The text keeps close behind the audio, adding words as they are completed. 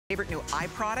favorite new eye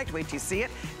product. Wait till you see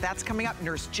it. That's coming up.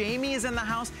 Nurse Jamie is in the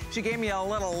house. She gave me a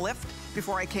little lift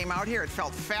before I came out here. It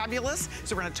felt fabulous.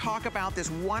 So we're gonna talk about this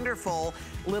wonderful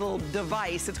little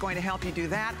device that's going to help you do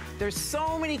that. There's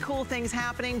so many cool things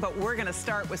happening, but we're gonna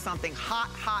start with something hot,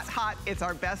 hot, hot. It's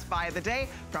our best buy of the day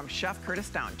from Chef Curtis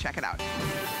Stone. Check it out.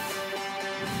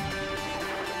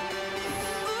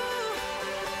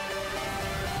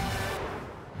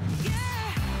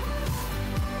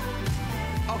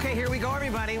 Okay, here we go,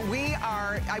 everybody.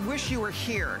 I wish you were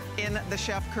here in the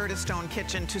Chef Curtis Stone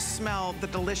kitchen to smell the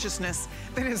deliciousness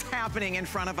that is happening in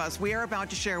front of us. We are about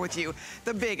to share with you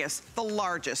the biggest, the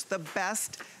largest, the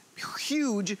best,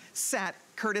 huge set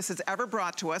Curtis has ever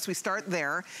brought to us. We start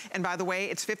there. And by the way,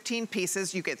 it's 15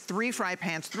 pieces. You get 3 fry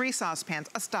pans, 3 saucepans,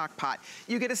 a stock pot.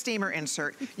 You get a steamer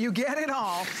insert. You get it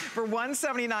all for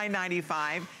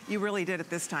 $179.95. You really did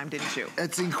it this time, didn't you?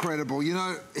 It's incredible. You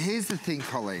know, here's the thing,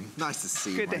 Colleen. Nice to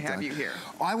see you. Good to have you here.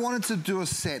 I wanted to do a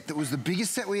set that was the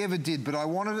biggest set we ever did, but I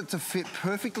wanted it to fit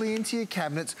perfectly into your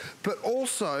cabinets, but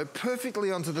also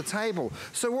perfectly onto the table.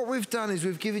 So what we've done is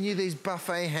we've given you these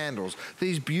buffet handles,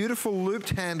 these beautiful looped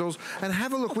handles, and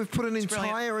have a look, we've put an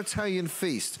entire Italian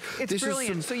feast. It's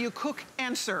brilliant. So you cook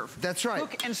and serve. That's right.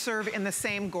 Cook and serve in the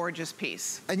same gorgeous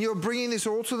piece. And you're bringing this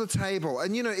all to the table.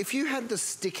 And you know, if you had the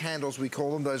stick handles, we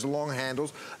call them, those long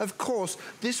handles, of course,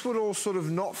 this would all sort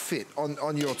of not fit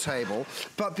on your table.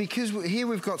 But because here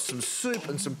we've got some soup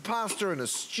and some pasta and a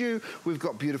stew, we've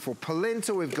got beautiful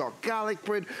polenta, we've got garlic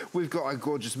bread, we've got a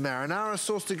gorgeous marinara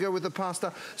sauce to go with the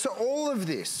pasta. So all of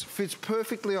this fits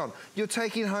perfectly on. You're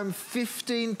taking home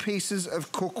 15 pieces of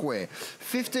cookware.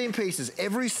 15 pieces.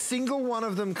 Every single one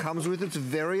of them comes with its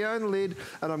very own lid,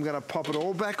 and I'm going to pop it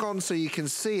all back on so you can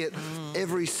see it.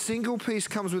 Every single piece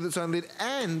comes with its own lid,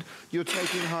 and you're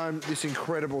taking home this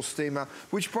incredible steamer,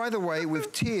 which, by the way,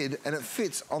 we've tiered, and it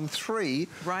fits on 3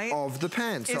 of the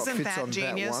pans. So Isn't it fits that on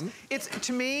genius? That one.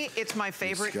 To me, it's my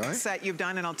favorite set you've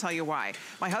done, and I'll tell you why.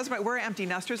 My husband, we're empty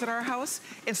nesters at our house,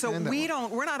 and so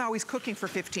we're not always cooking for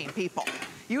 15 people.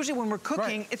 Usually when we're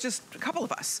cooking, it's just a couple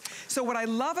of us. So what I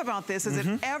love about this is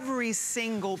that every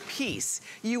single piece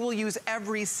you will use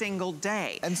every single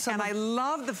day. And I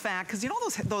love the fact, because you know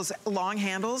those long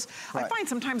handles, I find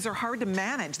sometimes they're hard to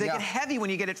manage. They get heavy when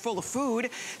you get it full of food.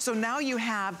 So now you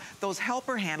have those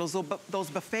helper handles, those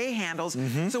buffet handles.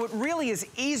 So it really is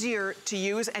easier to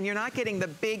use, and you're not getting the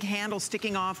big handle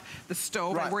sticking off the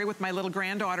stove. I worry with my little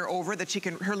granddaughter over that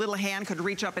her little hand could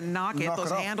reach up and knock it.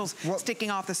 Those handles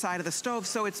sticking off the side of the stove.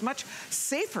 So it's much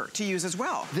safer to use as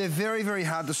well. They're very, very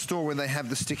hard to store when they have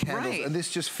the stick handles, and this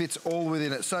just fits all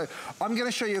within it. So I'm going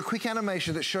to show you a quick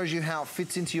animation that shows you how it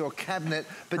fits into your cabinet,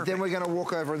 but then we're going to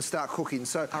walk over and start cooking.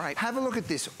 So have a look at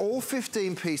this. All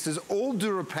 15 pieces, all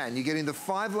Durapan. You're getting the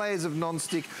 5 layers of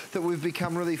non-stick that we've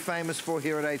become really famous for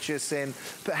here at HSN,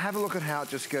 but have a look at how it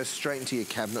just goes straight into your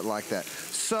cabinet like that.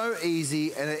 So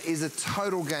easy, and it is a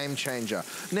total game changer.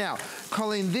 Now,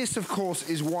 Colleen, this, of course,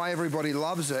 is why everybody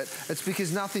loves it. It's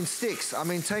because nothing sticks. I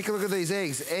mean, take a look at these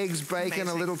eggs. Eggs, bacon,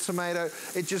 a little tomato.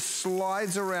 It just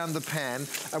slides around the pan,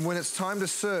 and when it's time to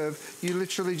serve, you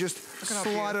literally just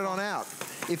slide it on out.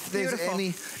 If there's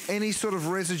any sort of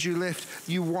residue left,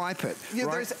 you wipe it.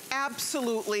 There's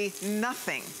absolutely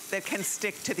nothing that can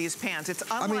stick to these pans. It's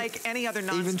unlike any other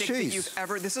non-stick that you've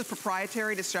ever. This is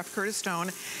proprietary to Chef Curtis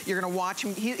Stone. You're going to watch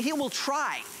him. He will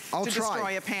try to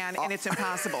destroy a pan, and it's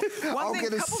impossible. I'll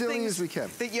get as silly as we can.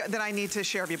 That I need to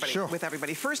share with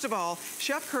everybody. First of all,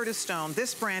 Chef Curtis Stone,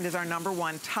 this brand is our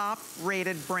 #1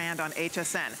 top-rated brand on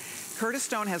HSN. Curtis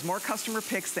Stone has more customer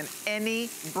picks than any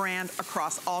brand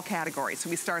across all categories. So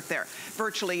we start there.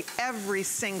 Virtually every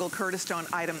single Curtis Stone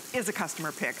item is a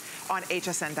customer pick on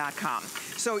hsn.com.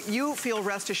 So you feel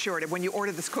rest assured that when you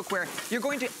order this cookware, you're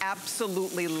going to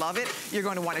absolutely love it. You're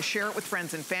going to want to share it with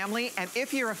friends and family. And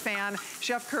if you're a fan,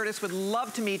 Chef Curtis would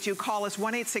love to meet you. Call us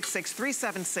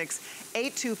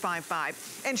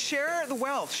 1-866-376-8255 and share the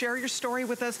wealth. Share your story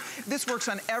with us. This works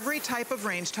on every type of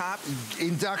range top.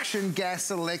 Induction, gas,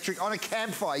 electric, on a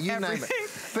campfire, you name it.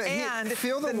 But and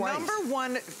feel the weight.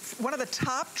 one of the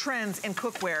top trends in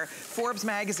cookware, Forbes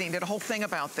magazine did a whole thing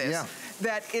about this,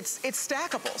 that it's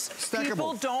stackables.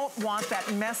 People don't want that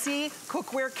messy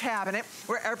cookware cabinet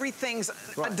where everything's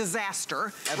a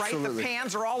disaster, right? The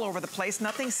pans are all over the place,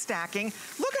 nothing's stacking.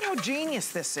 Look at how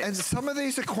genius this is. And some of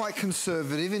these are quite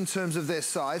conservative in terms of their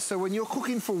size, so when you're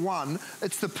cooking for one,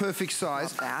 it's the perfect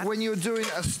size. When you're doing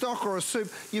a stock or a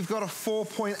soup, you've got a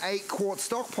 4.8 quart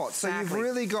stock pot. So you've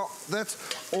really got, that's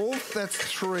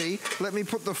 3. Let me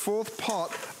put the 4th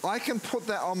pot. I can put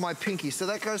that on my pinky. So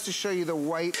that goes to show you the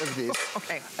weight of this.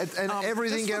 Okay. And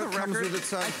everything comes with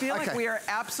its own. I feel like we are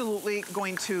absolutely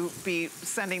going to be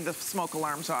sending the smoke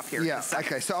alarms off here. Yeah,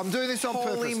 okay, so I'm doing this on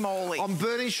purpose. Holy moly. I'm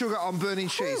burning sugar, I'm burning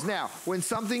cheese. Now, when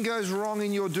something goes wrong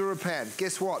in your DuraPan,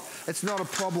 guess what? It's not a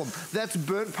problem. That's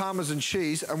burnt Parmesan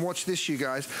cheese, and watch this, you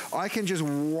guys. I can just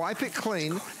wipe it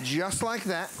clean, just like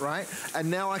that, right? And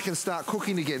now I can start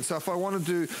cooking again. So if I want to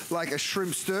do like a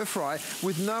shrimp stir fry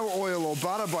with no oil or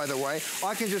butter, by the way,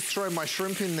 I can just throw my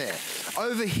shrimp in there.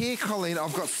 Over here, Colleen,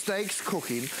 I've got steaks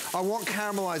cooking. I want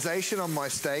caramelization on my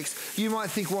steaks. You might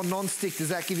think, well, non-stick, does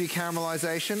that give you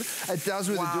caramelization? It does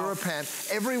with the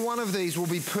DuraPan. Every one of these will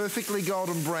be perfectly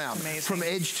golden brown from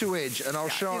edge to edge, and I'll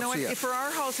show it to you. For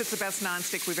our house, it's the best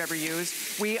non-stick we've ever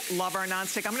used. We love our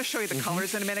non-stick. I'm going to show you the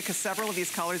colors in a minute, because several of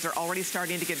these colors are already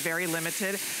starting to get very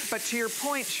limited. But to your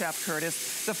point, Chef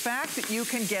Curtis, the fact that you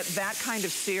can get that kind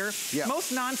of sear,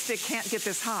 most non-stick can't get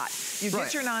this hot. You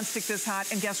get your non-stick this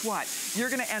hot, and guess what? You're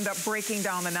going to end up breaking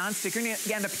down the non-stick. You're going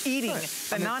to end up eating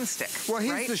the non-stick. Well,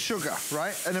 here's the sugar,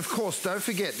 right? And of course, don't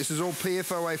forget, this is all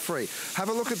PFOA free. Have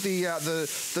a look at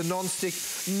the non-stick.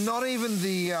 Not even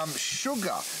the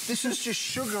sugar. This is just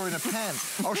sugar in a pan.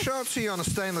 I'll show it to you on a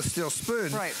stainless steel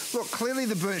spoon. Right. Look, clearly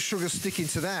the burnt sugar's sticking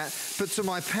to that, but to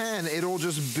my pan, it all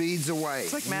just beads away.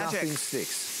 It's like magic. Nothing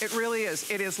sticks. It really is.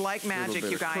 It is like magic,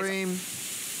 you guys. Cream.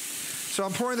 So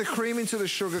I'm pouring the cream into the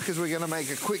sugar because we're going to make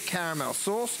a quick caramel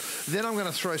sauce. Then I'm going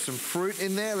to throw some fruit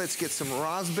in there. Let's get some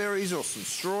raspberries or some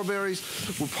strawberries.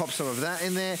 We'll pop some of that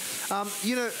in there.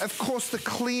 You know, of course, the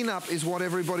cleanup is what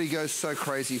everybody goes so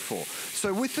crazy for.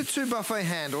 So with the 2 buffet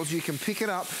handles, you can pick it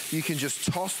up. You can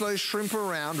just toss those shrimp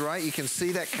around, right? You can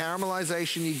see that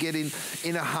caramelization you get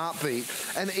in a heartbeat.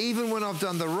 And even when I've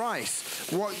done the rice,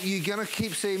 what you're going to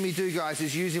keep seeing me do, guys,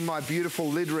 is using my beautiful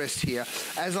lid rest here.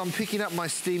 As I'm picking up my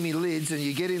steamy lids, and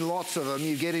you're getting lots of them,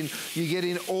 you're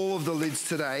getting all of the lids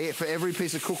today for every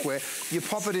piece of cookware. You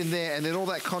pop it in there, and then all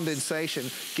that condensation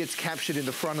gets captured in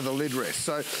the front of the lid rest.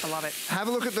 So I love it. Have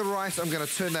a look at the rice. I'm going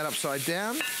to turn that upside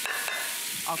down.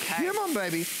 Okay. Come on,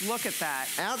 baby. Look at that.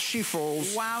 Out she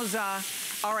falls. Wowza.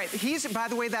 All right, by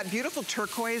the way, that beautiful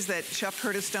turquoise that Chef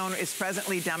Curtis Stone is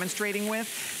presently demonstrating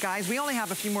with, guys, we only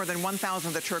have a few more than 1,000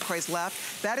 of the turquoise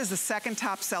left. That is the second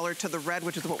top seller to the red,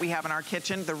 which is what we have in our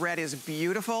kitchen. The red is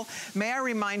beautiful. May I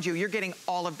remind you, you're getting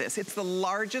all of this. It's the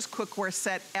largest cookware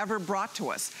set ever brought to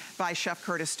us by Chef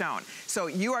Curtis Stone. So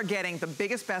you are getting the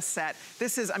biggest, best set.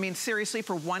 This is, I mean, seriously,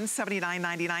 for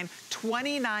 $179.99,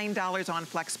 $29 on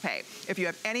FlexPay. If you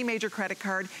have any major credit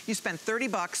card, you spend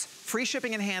 $30, free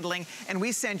shipping and handling, and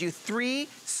we send you 3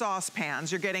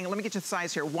 saucepans. You're getting, let me get you the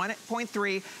size here,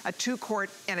 1.3, a 2-quart,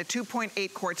 and a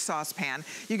 2.8-quart saucepan.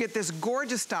 You get this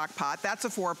gorgeous stock pot, that's a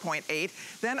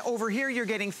 4.8. Then over here, you're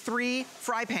getting 3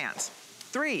 fry pans.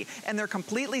 3, and they're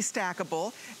completely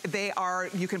stackable. They are,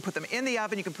 you can put them in the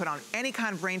oven, you can put on any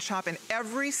kind of range top, and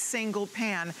every single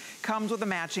pan comes with a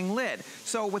matching lid.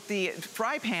 So with the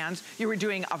fry pans, we're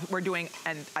doing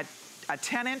a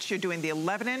 10-inch, you're doing the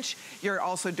 11-inch, you're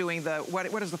also doing the,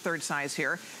 what is the third size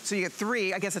here? So you get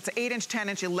 3, I guess it's 8-inch,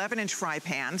 10-inch, 11-inch fry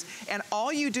pans, and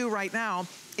all you do right now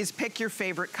is pick your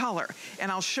favorite color. And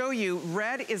I'll show you,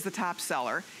 red is the top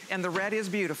seller, and the red is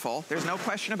beautiful. There's no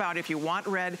question about it. If you want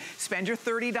red, spend your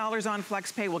 $30 on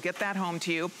FlexPay. We'll get that home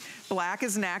to you. Black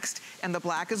is next, and the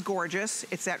black is gorgeous.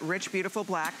 It's that rich, beautiful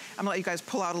black. I'm gonna let you guys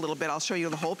pull out a little bit. I'll show you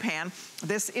the whole pan.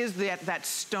 This is that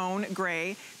stone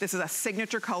gray. This is a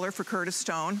signature color for Curtis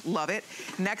Stone. Love it.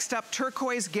 Next up,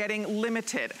 turquoise getting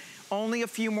limited. Only a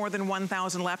few more than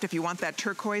 1,000 left. If you want that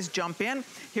turquoise, jump in.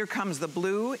 Here comes the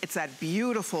blue. It's that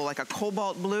beautiful, like a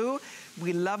cobalt blue.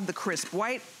 We love the crisp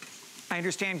white. I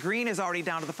understand green is already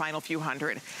down to the final few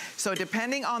hundred. So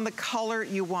depending on the color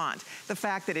you want, the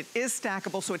fact that it is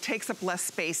stackable so it takes up less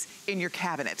space in your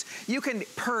cabinet. You can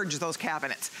purge those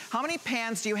cabinets. How many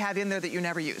pans do you have in there that you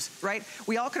never use, right?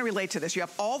 We all can relate to this. You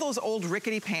have all those old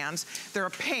rickety pans. They're a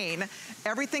pain.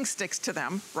 Everything sticks to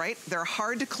them, right? They're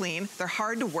hard to clean. They're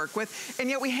hard to work with. And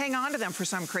yet we hang on to them for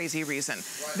some crazy reason.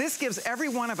 Right. This gives every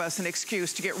one of us an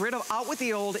excuse to get rid of, out with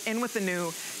the old, in with the new.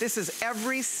 This is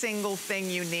every single thing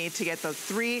you need to get the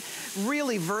 3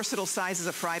 really versatile sizes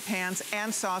of fry pans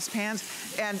and saucepans.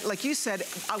 And like you said,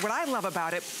 what I love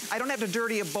about it, I don't have to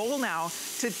dirty a bowl now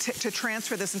to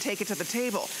transfer this and take it to the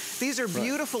table. These are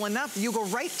beautiful enough. You go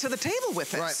right to the table with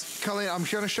this. Right. Colleen, I'm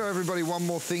going to show everybody one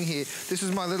more thing here. This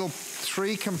is my little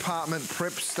 3-compartment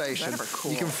prep station.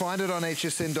 Cool. You can find it on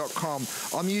hsn.com.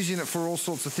 I'm using it for all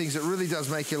sorts of things. It really does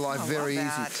make your life very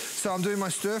easy. So I'm doing my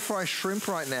stir-fry shrimp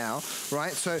right now,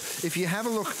 right? So if you have a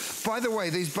look, by the way,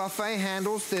 these buffet buffet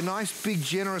handles, they're nice, big,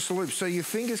 generous loops, so your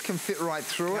fingers can fit right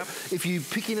through it. If you're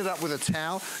picking it up with a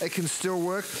towel, it can still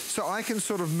work. So I can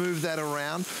sort of move that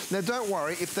around. Now, don't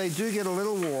worry, if they do get a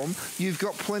little warm, you've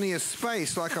got plenty of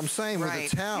space, like I'm saying, with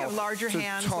a towel. You have larger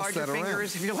hands, larger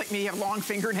fingers. If you're like me, you have long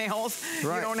fingernails. You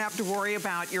don't have to worry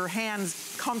about your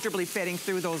hands comfortably fitting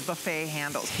through those buffet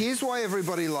handles. Here's why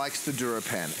everybody likes the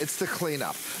DuraPan. It's the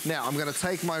cleanup. Now, I'm going to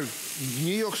take my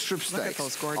New York strip steaks. Look at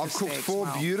those gorgeous I've cooked steaks.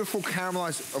 4 beautiful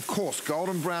caramelized, of course,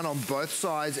 golden brown on both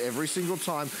sides every single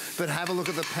time, but have a look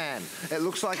at the pan. It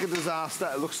looks like a disaster.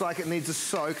 It looks like it needs a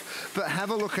soak, but have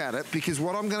a look at it, because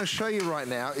what I'm going to show you right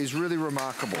now is really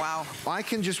remarkable. Wow. I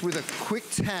can just, with a quick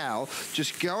towel,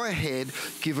 just go ahead,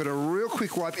 give it a real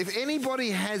quick wipe. If anybody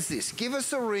has this, give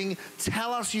us a ring,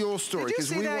 tell us your story. Did you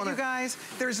see that, you guys?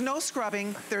 There's no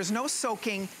scrubbing, there's no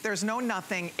soaking, there's no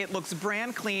nothing. It looks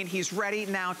brand clean. He's ready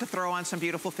now to throw on some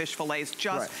beautiful fish fillets,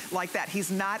 just like that.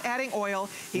 He's not adding oil.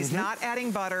 He's not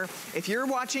adding butter. If you're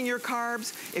watching your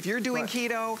carbs, if you're doing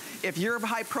keto, if you're a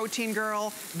high protein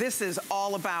girl, this is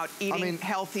all about eating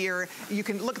healthier. You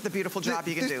can look at the beautiful job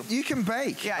you can do. You can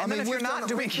bake. Yeah, and then if you're not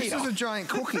doing keto. This is a giant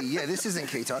cookie. Yeah, this isn't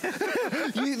keto.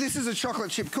 This is a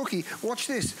chocolate chip cookie. Watch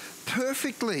this.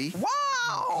 Perfectly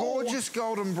gorgeous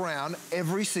golden brown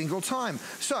every single time.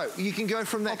 So you can go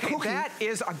from that cookie. That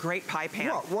is a great pie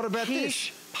pan. What about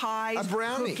Quiche, this? pies, a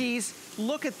brownie. cookies.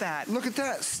 Look at that. Look at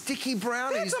that. Sticky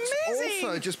brownies. That's amazing.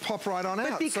 Also just pop right on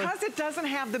out. But because it doesn't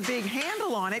have the big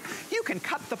handle on it, you can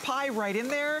cut the pie right in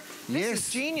there. This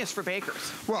is genius for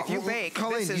bakers. Well, if you bake,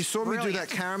 Colleen, you saw me do that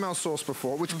caramel sauce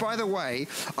before, which, by the way,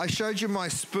 I showed you my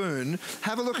spoon.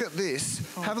 Have a look at this.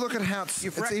 Have a look at how it's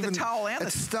even... the towel and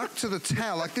it's stuck to the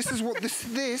towel. Like, this is what...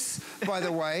 This, by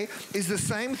the way, is the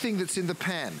same thing that's in the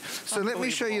pan. So let me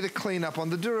show you the cleanup on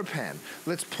the DuraPan.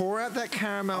 Let's pour out that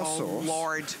caramel sauce. Oh,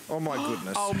 Lord. Oh, my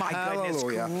goodness. Oh, my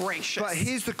Hallelujah. goodness gracious. But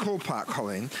here's the cool part,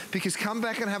 Colleen, because come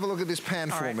back and have a look at this pan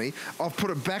for me. I'll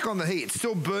put it back on the heat. It's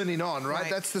still burning on, right?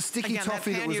 That's the sticky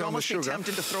toffee that was on the sugar. You'd almost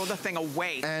be tempted to throw the thing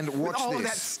away. And watch this. All of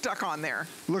that stuck on there.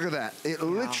 Look at that. It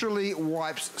literally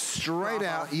wipes straight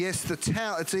out. Yes, the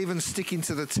towel, it's even sticking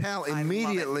to the towel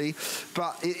immediately,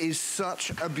 but it is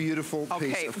such a beautiful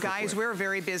piece of cookware. Guys, we're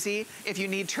very busy. If you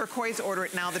need turquoise, order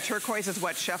it now. The turquoise is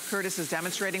what Chef Curtis is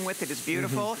demonstrating with. It is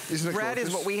beautiful. Isn't it Red gorgeous?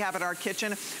 is what we have at our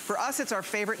kitchen. For us, it's our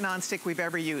favorite nonstick we've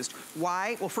ever used.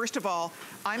 Why? Well, first of all,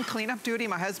 I'm cleanup duty.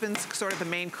 My husband's sort of the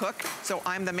main cook, so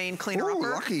I'm the main cleaner-upper.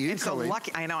 Ooh, lucky you, Colleen.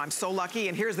 lucky. I know, I'm so lucky.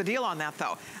 And here's the deal on that,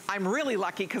 though. I'm really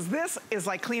lucky because this is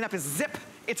like cleanup is zip.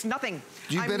 It's nothing.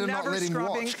 You better not let him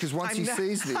watch, because once he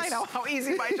sees this. I know how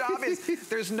easy my job is.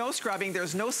 There's no scrubbing,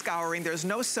 there's no scouring, there's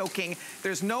no soaking,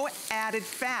 there's no added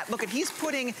fat. Look, he's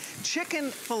putting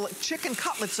chicken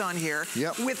cutlets on here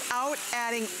without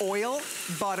adding oil,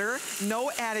 butter,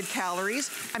 no added calories.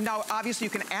 And now, obviously,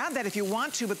 you can add that if you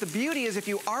want to, but the beauty is if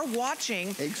you are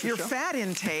watching your fat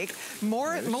intake,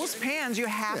 most pans, you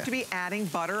have to be adding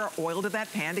butter or oil to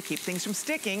that pan to keep things from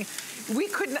sticking.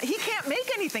 He can't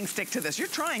make anything stick to this.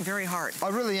 You're trying very hard. I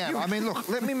really am. I mean, look,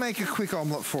 let me make a quick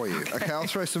omelet for you. Okay, I'll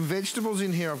throw some vegetables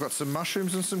in here. I've got some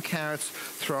mushrooms and some carrots.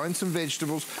 Throw in some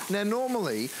vegetables. Now,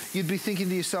 normally, you'd be thinking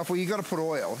to yourself, well, you got to put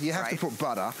oil. You have to put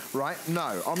butter, right?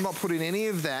 No, I'm not putting any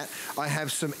of that. I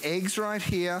have some eggs right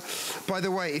here. By the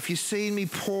way, if you've seen me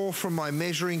pour from my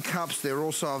measuring cups, they're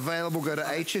also available. Go to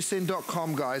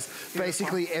hsn.com, guys. Beautiful.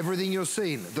 Basically, everything you're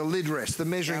seeing, the lid rest, the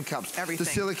measuring cups, the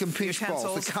silicone pinch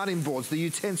bowls, the cutting boards, the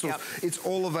utensils, it's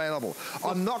all available.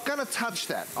 I'm not going to touch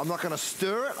that. I'm not going to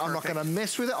stir it. I'm not going to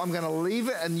mess with it. I'm going to leave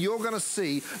it, and you're going to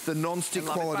see the non-stick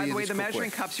quality of this cookware. By the way, the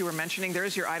measuring cups you were mentioning,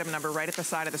 there's your item number right at the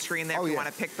side of the screen there if you want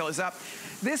to pick those up.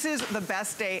 This is the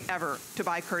best day ever to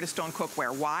buy Curtis Stone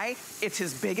cookware. Why? It's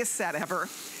his biggest set ever.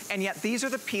 And yet these are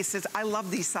the pieces. I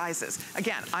love these sizes.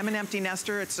 Again, I'm an empty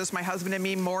nester. It's just my husband and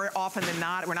me more often than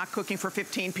not. We're not cooking for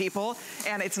 15 people.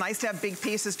 And it's nice to have big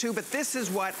pieces too, but this is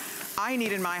what I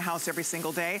need in my house every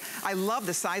single day. I love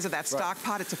the size of that stock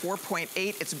pot. It's a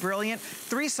 4.8. It's brilliant.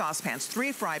 3 saucepans,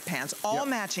 3 fry pans, all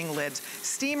matching lids,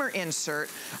 steamer insert.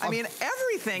 I mean,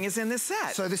 everything is in this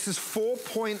set. So this is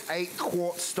 4.8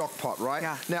 quart stock pot, right?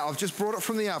 Yeah. Now, I've just brought it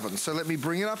from the oven, so let me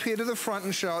bring it up here to the front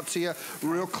and show it to you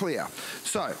real clear.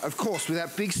 So, of course, with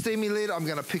that big steamy lid, I'm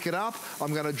going to pick it up.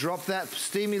 I'm going to drop that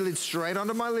steamy lid straight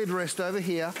onto my lid rest over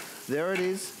here. There it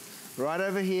is. right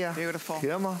over here. Beautiful.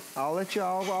 Come on, I'll let you,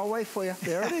 I'll wait for you.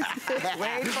 There it is.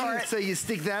 Wait for it. So you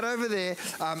stick that over there.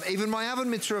 Even my oven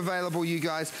mitts are available, you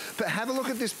guys. But have a look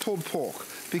at this pulled pork,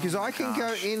 because I can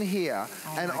go in here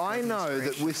and I know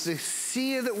that with the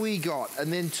sear that we got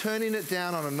and then turning it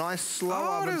down on a nice slow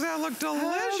oven. Oh, does that look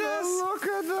delicious? Look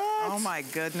at that. Oh my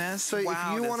goodness. So wow,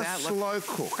 if you want to slow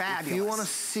cook, fabulous. if you want to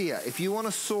sear, if you want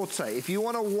to saute, if you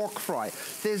want to wok fry,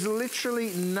 there's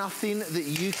literally nothing that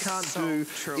you can't do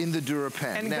in the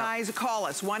DuraPan. And now, guys, call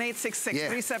us,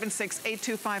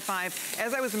 1-866-376-8255.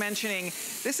 As I was mentioning,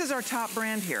 this is our top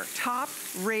brand here. Top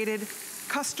rated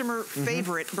customer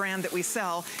favorite brand that we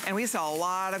sell, and we sell a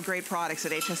lot of great products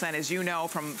at HSN, as you know,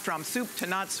 from soup to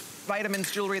nuts, vitamins,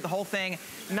 jewelry, the whole thing.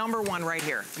 #1 right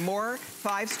here. More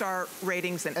 5-star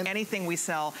ratings than anything we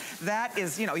sell. That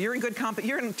is, you know, you're in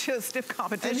stiff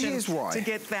competition. And here's why. To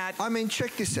get that. I mean,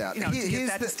 check this out. You know, to get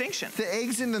that distinction. The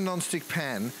eggs in the non-stick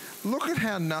pan. Look at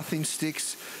how nothing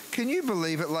sticks. Can you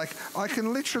believe it? Like, I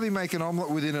can literally make an omelet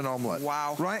within an omelet.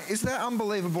 Wow. Right? Is that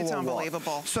unbelievable? It's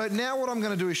unbelievable. What? So now what I'm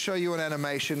going to do is show you an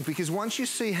animation, because once you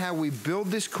see how we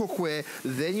build this cookware,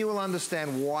 then you will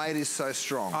understand why it is so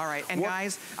strong. All right. And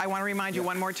guys, I want to remind you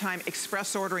one more time,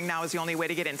 express ordering now is the only way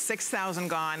to get in. 6,000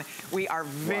 gone. We are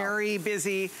very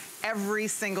busy. Every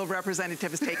single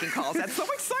representative is taking calls. That's so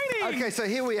exciting. Okay, so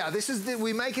here we are.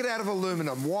 We make it out of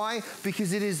aluminum. Why?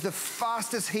 Because it is the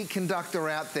fastest heat conductor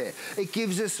out there. It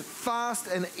gives us fast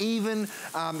and even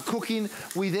cooking.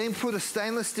 We then put a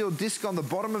stainless steel disc on the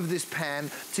bottom of this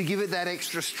pan to give it that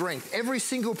extra strength. Every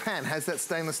single pan has that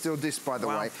stainless steel disc, by the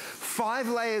way. 5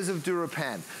 layers of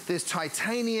DuraPan. There's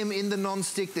titanium in the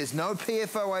non-stick. There's no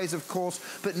PFOAs, of course,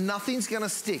 but nothing's going to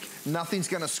stick. Nothing's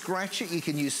going to scratch it. You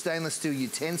can use stainless steel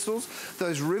utensils.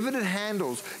 Those riveted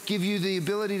handles give you the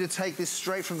ability to take this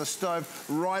straight from the stove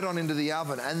right on into the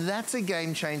oven. And that's a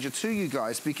game changer too, you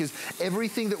guys, because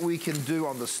everything that we can do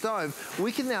on the stove,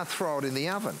 we can now throw it in the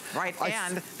oven. Right,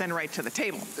 and then right to the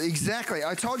table. Exactly.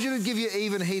 I told you to give you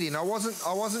even heating. I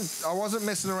wasn't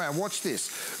messing around. Watch this.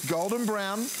 Golden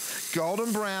brown,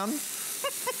 golden brown,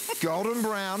 golden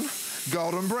brown,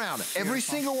 golden brown. Every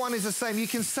single one is the same. You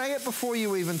can say it before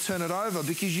you even turn it over,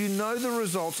 because you know the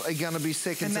results are going to be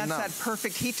second to none. And that's that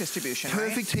perfect heat distribution,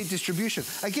 Perfect heat distribution.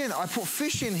 Again, I put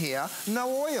fish in here, no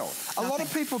oil. A lot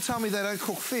of people tell me they don't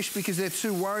cook fish because they're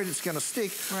too worried it's going to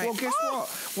stick. Right. Well, guess what?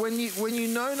 When you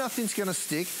know nothing's going to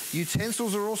stick,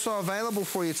 utensils are also available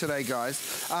for you today, guys.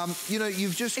 You know,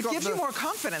 you've just got It gives you more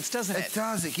confidence, doesn't it? It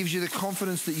does. It gives you the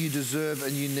confidence that you deserve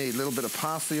and you need. A little bit of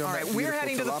parsley on that. All right, we're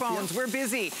heading to the phones. We're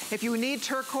busy. If you need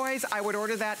turquoise, I would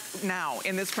order that now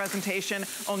in this presentation.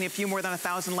 Only a few more than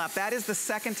 1,000 left. That is the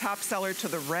second top seller to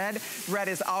the red. Red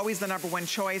is always the #1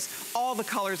 choice. All the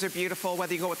colors are beautiful,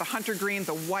 whether you go with the hunter green,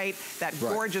 the white, that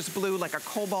gorgeous blue, like a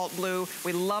cobalt blue.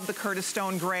 We love the Curtis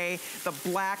Stone gray. The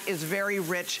black is very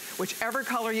rich. Whichever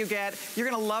color you get, you're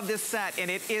gonna love this set,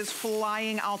 and it is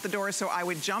flying out the door, so I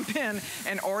would jump in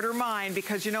and order mine,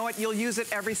 because you know what? You'll use it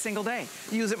every single day.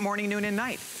 Use it morning, noon, and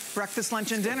night. Breakfast,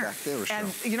 lunch, and dinner.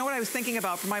 And you know what I was thinking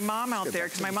about for my mom out there,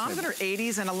 because my mom's in her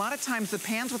 80s, and a lot of times the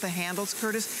pans with the handles,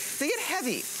 Curtis, they get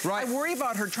heavy. I worry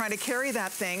about her trying to carry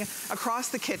that thing across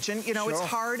the kitchen. You know, it's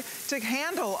hard to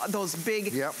handle those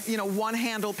big, you know,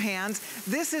 one-handle pans.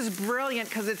 This is brilliant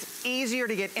because it's easier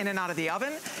to get in and out of the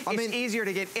oven. It's easier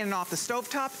to get in and off the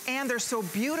stovetop, and they're so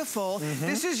beautiful.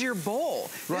 This is your bowl.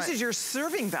 This is your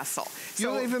serving vessel.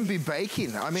 You'll even be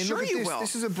baking. I mean, look at this.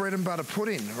 This is a bread and butter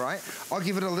pudding, right? I'll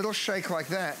give it a little shake like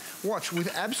that. Watch,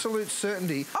 with absolute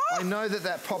certainty, I know that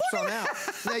that pops on out.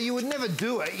 Now, you would never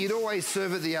do it. You'd always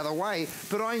serve it the other way.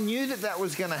 But I knew that that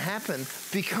was going to happen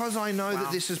because I know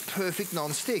that this is perfect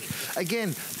non-stick.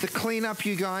 Again, the cleanup,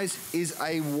 you guys, is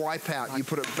a wipeout. You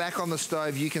put it back on the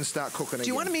stove, you can start cooking again. Do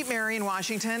you want to meet Mary in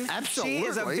Washington? Absolutely. She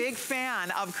is a big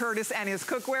fan of Curtis and his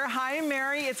cookware. Hi,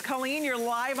 Mary. It's Colleen. You're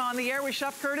live on the air with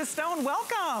Chef Curtis Stone.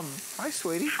 Welcome. Hi,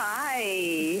 sweetie.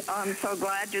 Hi. I'm so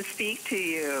glad to speak to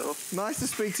you. Nice to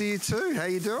speak to you, too. How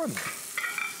you doing?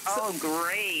 Oh,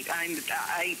 great.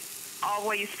 I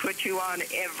always put you on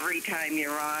every time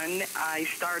you're on. I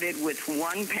started with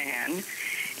one pan,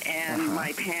 and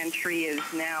my pantry is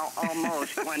now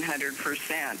almost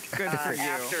 100%. Good for you.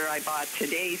 After I bought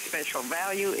today's special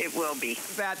value, it will be.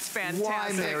 That's fantastic,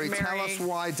 Why, Mary? Tell us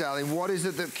why, darling. What is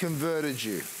it that converted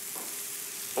you?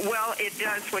 Well, it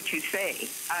does what you say.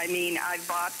 I mean, I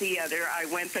bought the other. I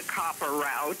went the copper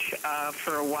route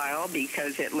for a while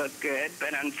because it looked good,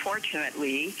 but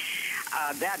unfortunately,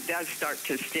 that does start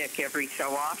to stick every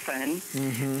so often.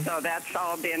 So that's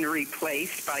all been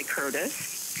replaced by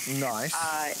Curtis. Nice.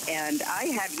 And I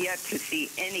have yet to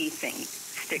see anything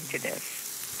stick to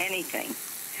this. Anything.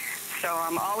 So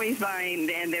I'm always buying,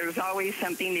 and there's always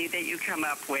something new that you come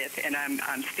up with, and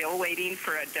I'm still waiting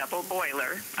for a double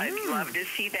boiler. I'd love to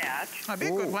see that. That'd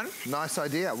be a good one. Nice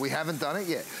idea. We haven't done it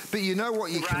yet. But you know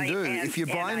what you can do? If you're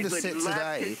buying the set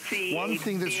today, one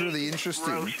thing that's really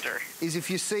interesting is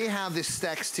if you see how this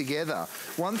stacks together,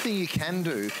 one thing you can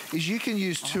do is you can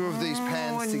use two of these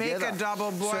pans together. Make a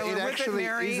double boiler. So it actually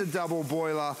is a double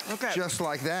boiler, just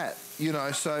like that. You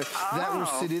know, so that will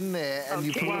sit in there, and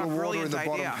you put a little water in the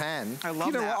bottom pan. I love that.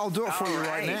 You know what? I'll do it for you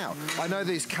right now. I know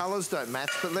these colors don't match,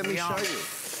 but let me show you.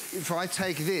 If I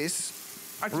take this.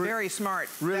 That's very smart.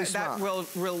 Really smart. That will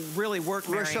really work,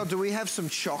 Mary. Rochelle, do we have some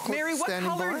chocolate standing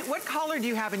by? What color do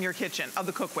you have in your kitchen of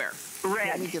the cookware? Red.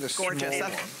 Let me get a gorgeous. Small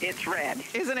one. It's red.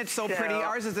 Isn't it so pretty?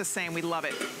 Ours is the same. We love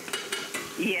it.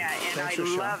 Yeah, and I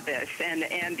love this.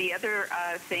 And the other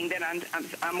thing that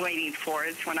I'm waiting for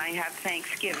is when I have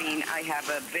Thanksgiving, I have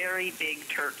a very big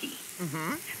turkey.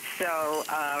 So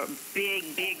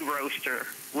big roaster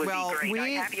would be great. I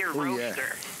have your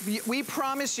roaster. We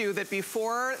promise you that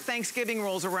before Thanksgiving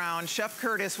rolls around, Chef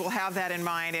Curtis will have that in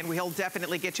mind, and he'll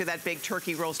definitely get you that big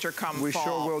turkey roaster come fall. We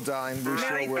sure will, darling. We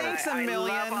sure will. Thanks a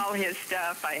million. I love all his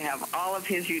stuff. I have all of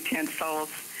his utensils.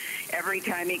 Every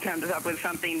time he comes up with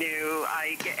something new,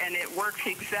 and it works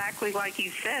exactly like he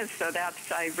says, so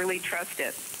I really trust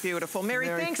it. Beautiful. Mary,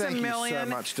 thanks a million. Thank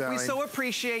you so much, darling. We so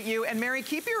appreciate you. And Mary,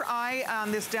 keep your eye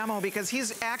on this demo, because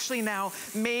he's actually now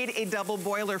made a double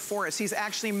boiler for us. He's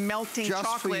actually melting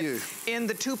chocolate in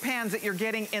the two pans that you're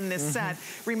getting in this set.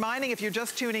 Reminding, if you're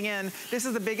just tuning in, this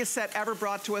is the biggest set ever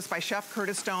brought to us by Chef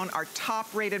Curtis Stone, our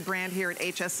top-rated brand here at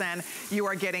HSN. You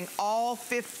are getting all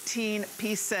 15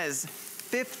 pieces.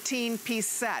 15-piece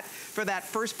set for that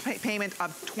first payment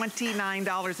of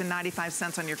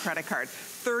 $29.95 on your credit card.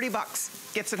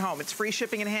 $30 gets it home. It's free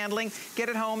shipping and handling. Get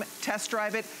it home, test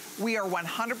drive it. We are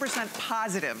 100%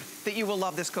 positive that you will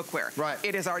love this cookware. Right.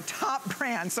 It is our top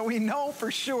brand, so we know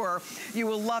for sure you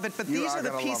will love it. But these are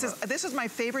the pieces. This is my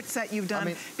favorite set you've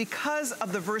done because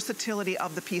of the versatility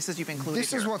of the pieces you've included.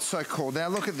 This is what's so cool. Now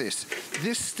look at this.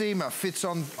 This steamer fits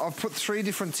on, I've put 3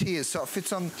 different tiers, so it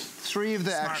fits on 3 of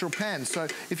the actual pans. So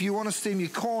if you want to steam your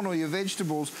corn or your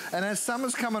vegetables, and as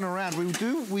summer's coming around,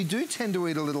 we do tend to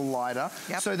eat a little lighter.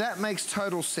 So that makes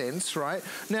total sense, right?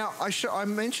 Now, I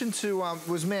mentioned to,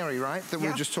 was Mary, right, that we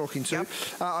were just talking to.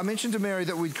 I mentioned to Mary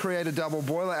that we'd create a double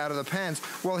boiler out of the pans.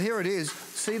 Well, here it is.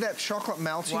 See that chocolate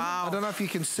melting? Wow. I don't know if you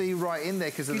can see right in there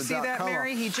because of the dark color. You see that,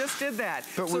 Mary? He just did that.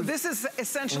 But so this is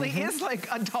essentially is like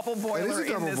a double boiler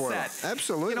in this set.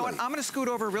 Absolutely. You know what? I'm going to scoot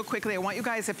over real quickly. I want you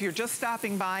guys, if you're just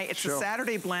stopping by, it's a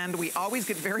Saturday blend. We always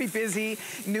get very busy,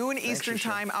 noon Eastern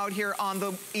time out here on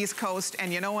the East Coast.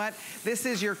 And you know what? This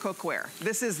is your cookware.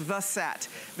 This is the set.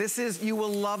 This is, you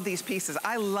will love these pieces.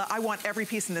 I want every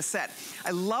piece in this set.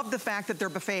 I love the fact that they're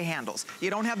buffet handles. You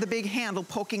don't have the big handle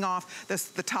poking off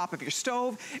the top of your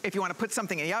stove. If you want to put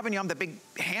something in the oven, you have the big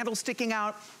handle sticking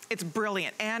out. It's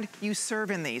brilliant, and you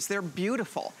serve in these. They're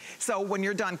beautiful. So when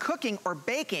you're done cooking or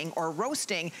baking or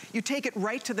roasting, you take it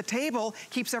right to the table,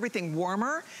 keeps everything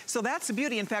warmer. So that's the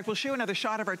beauty. In fact, we'll show you another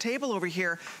shot of our table over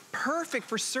here. Perfect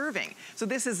for serving. So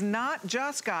this is not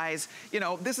just, guys, you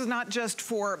know, this is not just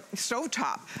for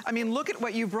stovetop. I mean, look at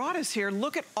what you brought us here.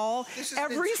 Look at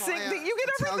everything. You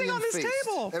get everything on this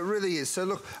table. It really is. So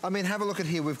look, I mean, have a look at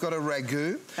here. We've got a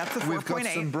ragu. That's the 4.8. We've got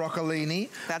some broccolini.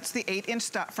 That's the 8-inch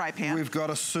fry pan. We've got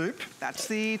a soup. That's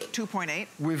the 2.8.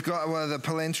 We've got the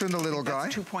polenta and the little guy.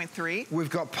 That's 2.3. We've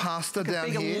got pasta down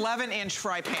here. Big 11-inch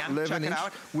fry pan. Check it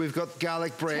out. We've got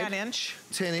garlic bread. 10-inch.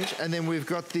 10-inch. And then we've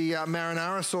got the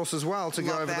marinara sauce as well to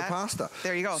go over the pasta.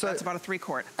 There you go. So that's about a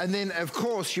 3-quart. And then, of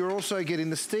course, you're also getting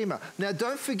the steamer. Now,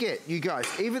 don't forget, you guys,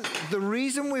 even the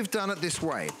reason we've done it this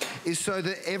way is so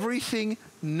that everything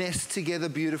nests together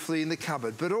beautifully in the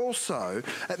cupboard, but also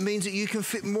it means that you can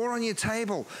fit more on your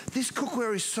table. This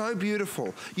cookware is so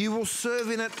beautiful. You will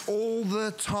serve in it all the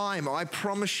time. I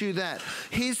promise you that.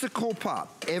 Here's the cool part.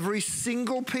 Every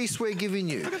single piece we're giving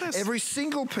you, every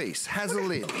single piece has a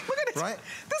lid. Look at it. Right?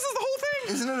 This is the whole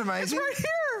thing. Isn't it amazing? It's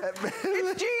right here.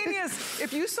 It's genius.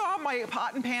 If you saw my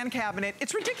pot and pan cabinet,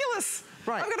 it's ridiculous.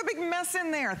 Right. I've got a big mess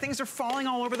in there. Things are falling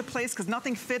all over the place because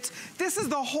nothing fits. This is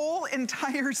the whole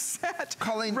entire set.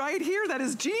 Colleen, right here. That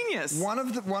is genius. One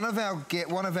of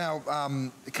our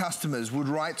customers would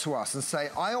write to us and say,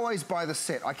 "I always buy the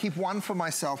set. I keep one for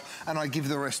myself and I give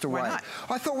the rest away." Why not?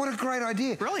 I thought, what a great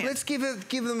idea. Brilliant. Let's give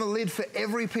them a lid for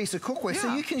every piece of cookware,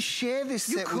 so you can share this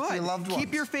set with your loved ones.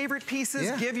 Keep your favorite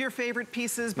pieces. Give your favorite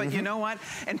pieces. But you know what?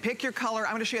 And pick your color.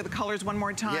 I'm going to show you the colors one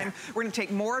more time. We're going to take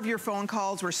more of your phone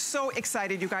calls. We're so excited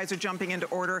excited you guys are jumping into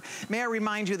order. May I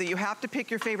remind you that you have to pick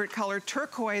your favorite color,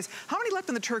 turquoise. How many left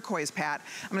in the turquoise, Pat?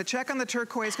 I'm gonna check on the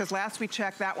turquoise because last we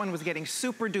checked, that one was getting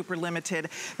super duper limited,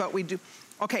 but we do.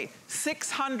 Okay,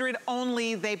 600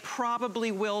 only. They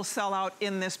probably will sell out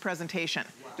in this presentation.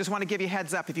 Just want to give you a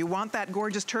heads up. If you want that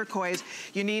gorgeous turquoise,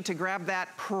 you need to grab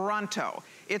that pronto.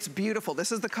 It's beautiful.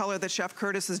 This is the color that Chef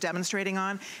Curtis is demonstrating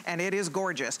on, and it is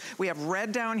gorgeous. We have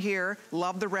red down here.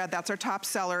 Love the red. That's our top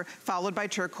seller, followed by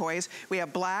turquoise. We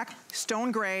have black,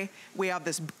 stone gray. We have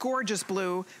this gorgeous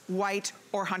blue, white,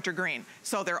 or hunter green.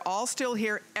 So they're all still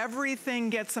here. Everything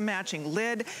gets a matching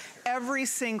lid. Every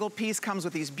single piece comes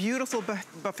with these beautiful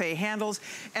buffet handles.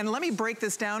 And let me break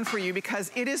this down for you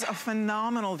because it is a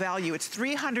phenomenal value. It's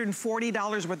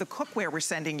 $340 worth of cookware we're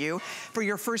sending you for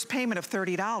your first payment of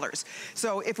 $30.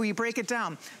 So if we break it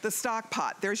down, the stock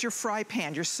pot, there's your fry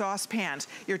pan, your sauce pans,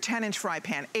 your 10-inch fry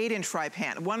pan, 8-inch fry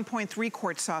pan,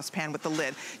 1.3-quart saucepan with the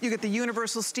lid. You get the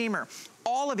universal steamer.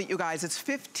 All of it, you guys, it's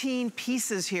 15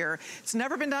 pieces here. It's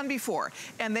never been done before.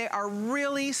 And they are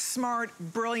really smart,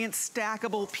 brilliant,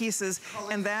 stackable pieces,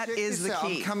 and that is the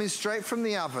key. I'm coming straight from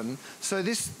the oven. So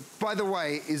this, by the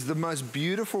way, is the most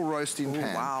beautiful roasting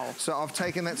pan. Wow. So I've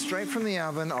taken that straight from the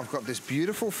oven. I've got this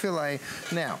beautiful filet.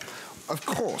 Now, of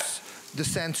course, the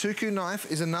Santoku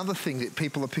knife is another thing that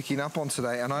people are picking up on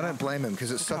today, and I don't blame them because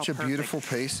it's such a beautiful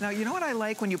piece. Now, you know what I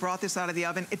like when you brought this out of the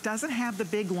oven? It doesn't have the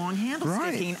big long handle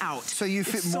sticking out. So you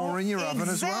fit more in your oven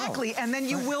as well. Exactly, and then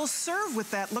you will serve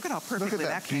with that. Look at how perfectly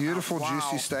that came out. Beautiful,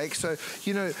 juicy steak. So,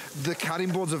 you know, the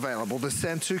cutting board's available. The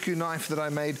Santoku knife that I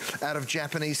made out of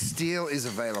Japanese steel is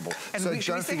available. And so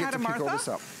don't forget to pick all this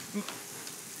up.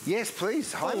 Yes,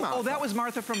 please. Hi, Martha. Oh, that was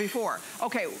Martha from before.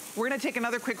 Okay, we're going to take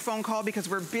another quick phone call because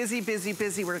we're busy, busy,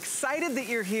 busy. We're excited that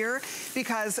you're here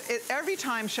because every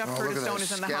time Chef Curtis Stone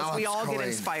is in the house, we all get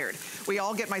inspired. We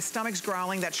all get, my stomach's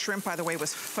growling. That shrimp, by the way,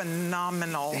 was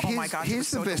phenomenal. Oh my gosh, it was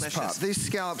so delicious. Here's the best part. These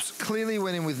scallops clearly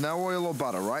went in with no oil or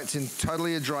butter, right? It's in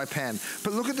totally a dry pan.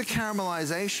 But look at the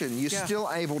caramelization you're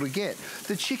still able to get.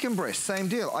 The chicken breast, same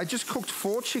deal. I just cooked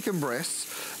 4 chicken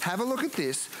breasts. Have a look at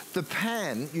this. The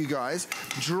pan, you guys,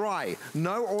 dry,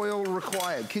 no oil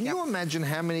required. Can you imagine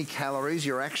how many calories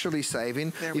you're actually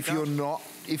saving if you're not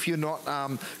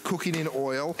cooking in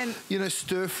oil? And you know,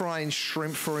 stir frying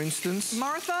shrimp, for instance.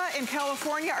 Martha in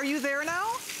California, are you there now?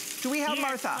 Do we have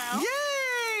Martha? Hello? Yay!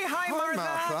 Hi,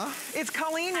 Martha. It's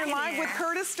Colleen. You're live with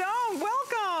Curtis Stone.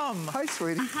 Welcome. Hi,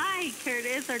 sweetie. Hi,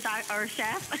 Curtis, or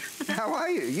Chef. How are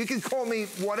you? You can call me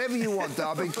whatever you want,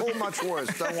 darling. Call much worse.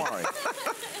 Don't worry.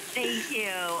 Thank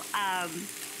you.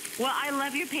 Well, I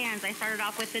love your pans. I started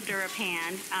off with the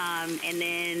DuraPan, and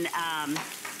then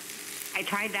I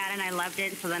tried that and I loved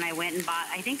it. So then I went and bought,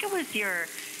 I think it was your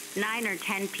 9 or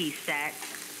 10 piece set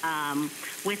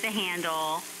with the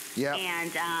handle. Yeah.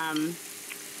 And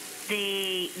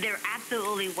they're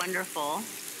absolutely wonderful.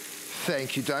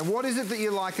 Thank you, Diane. What is it that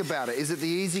you like about it? Is it the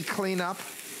easy cleanup?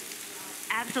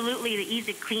 Absolutely, the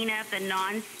easy cleanup, the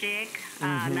non-stick,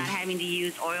 not having to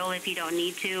use oil if you don't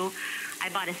need to. I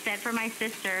bought a set for my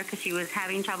sister because she was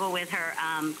having trouble with her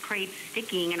crepes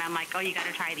sticking, and I'm like, oh, you got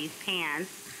to try these pans.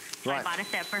 So I bought a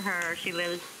set for her. She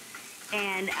lives,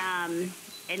 and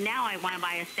now I want to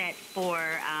buy a set for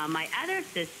my other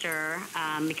sister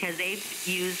because they've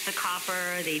used the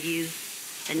copper, they've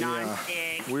used the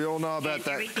non-stick. We all know about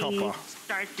that copper.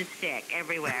 Starts to stick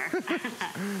everywhere.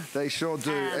 They sure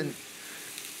do. And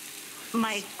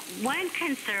my one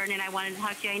concern, and I wanted to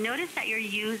talk to you, I noticed that you're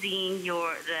using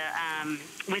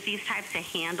with these types of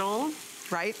handles.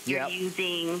 Right. You're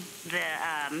using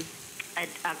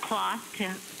a cloth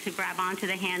to grab onto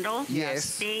the handles.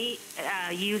 Yes. They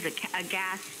use a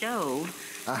gas stove.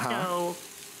 So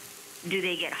do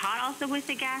they get hot also with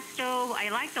the gas stove? I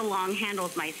like the long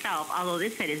handles myself, although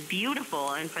this set is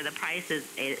beautiful, and for the prices,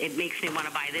 it makes me want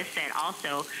to buy this set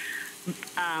also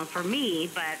for me,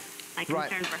 but my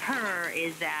concern for her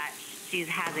is that she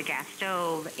has a gas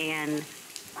stove, and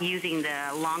using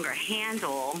the longer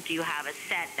handle, do you have a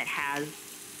set that has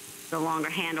the longer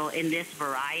handle in this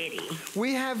variety?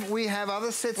 We have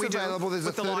other sets available. There's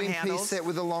a 13-piece set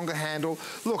with a longer handle.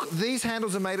 Look, these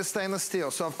handles are made of stainless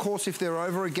steel, so of course if they're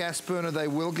over a gas burner, they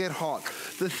will get hot.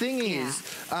 The thing is,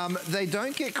 they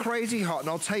don't get crazy hot, and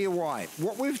I'll tell you why.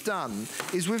 What we've done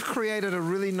is we've created a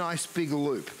really nice big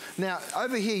loop. Now,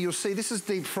 over here, you'll see this is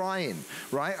deep frying,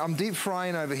 right? I'm deep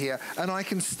frying over here, and I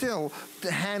can still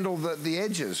handle the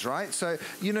edges, right? So,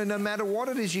 you know, no matter what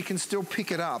it is, you can still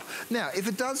pick it up. Now, if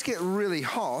it does get really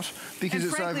hot because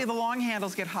and frankly, the long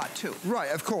handles get hot too.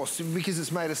 Right, of course, because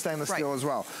it's made of stainless steel as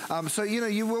well. So, you know,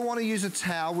 you will want to use a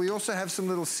towel. We also have some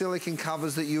little silicone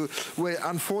covers that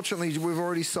unfortunately, we've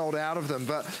already sold out of them,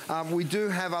 but we do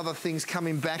have other things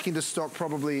coming back into stock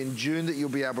probably in June that you'll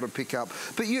be able to pick up.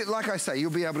 But like I say,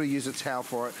 you'll be able to use a towel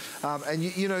for it. And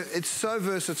you know, it's so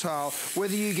versatile,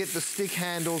 whether you get the stick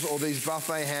handles or these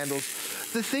buffet handles.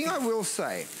 The thing I will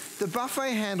say, the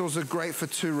buffet handles are great for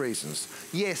two reasons.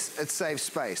 Yes, it saves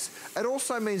space. It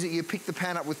also means that you pick the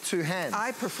pan up with two hands.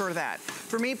 I prefer that.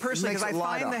 For me personally, because I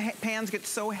find the pans get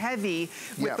so heavy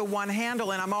with the one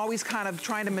handle, and I'm always kind of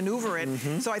trying to maneuver it.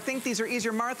 So I think these are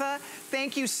easier. Martha,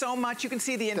 thank you so much. You can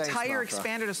see the entire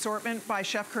expanded assortment by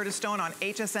Chef Curtis Stone on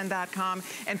hsn.com,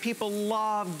 and people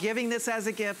love giving this as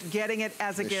a gift, getting it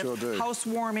as a gift, sure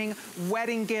housewarming,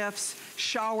 wedding gifts,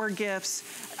 shower gifts,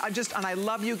 and I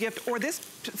love you gift, or this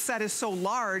set is so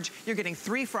large, you're getting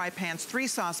 3 fry pans, 3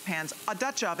 saucepans, a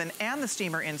Dutch oven, and the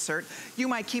steamer insert. You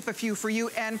might keep a few for you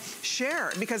and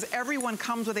share, because everyone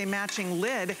comes with a matching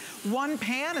lid. One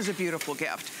pan is a beautiful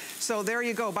gift. So there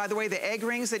you go. By the way, the egg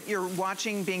rings that you're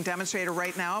watching being demonstrated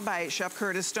right now by Chef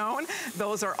Curtis Stone,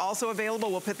 those are also available.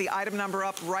 We'll put the item number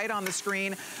up right on the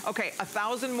screen. Okay,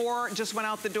 1,000 more just went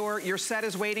out the door. Your set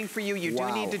is waiting for you. You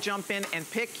do need to jump in and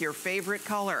pick your favorite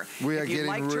color. We are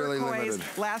getting really limited.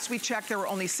 Last we checked, there were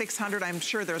only 600. I'm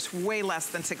sure there's way less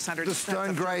than 600. The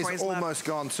stone grey's almost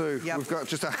gone too. We've got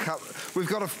just a couple.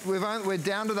 We're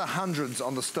down to the hundreds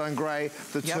on the stone grey,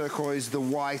 the turquoise, the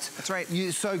white. That's right.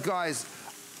 So guys,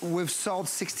 we've sold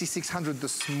 6,600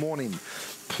 this morning.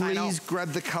 Please grab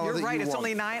the color that you want. You're right, it's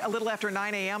only a little after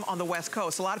 9 a.m. on the West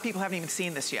Coast. A lot of people haven't even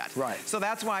seen this yet. Right. So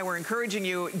that's why we're encouraging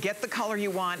you, get the color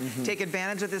you want, take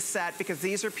advantage of this set, because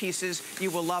these are pieces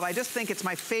you will love. I just think it's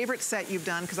my favorite set you've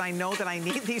done, because I know that I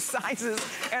need these sizes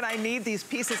and I need these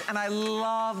pieces, and I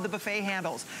love the buffet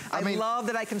handles. I love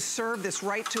that I can serve this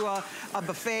right to a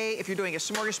buffet if you're doing a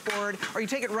smorgasbord, or you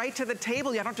take it right to the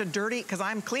table. You don't have to dirty, because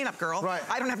I'm cleanup girl. Right.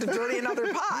 I don't have to dirty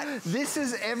another pot. This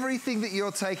is everything that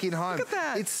you're taking home. Look at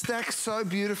that. It's stacked so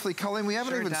beautifully. Colleen, we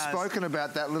haven't even spoken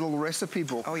about that little recipe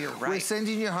book. Oh, you're right. We're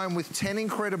sending you home with 10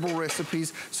 incredible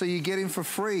recipes, so you get in for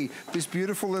free this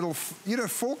beautiful little, you know,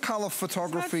 full color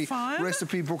photography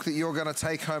recipe book that you're going to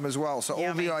take home as well. So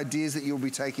all the ideas that you'll be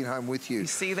taking home with you. You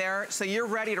see there? So you're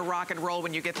ready to rock and roll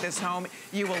when you get this home.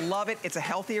 You will love it. It's a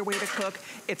healthier way to cook.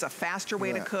 It's a faster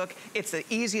way to cook. It's the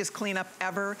easiest cleanup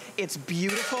ever. It's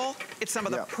beautiful. It's some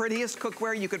of the prettiest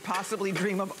cookware you could possibly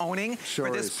dream of owning for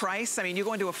this price. I mean, you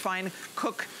go into a fine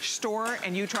cook store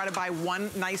and you try to buy one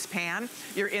nice pan,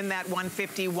 you're in that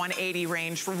 150, 180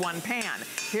 range for one pan.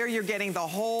 Here you're getting the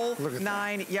whole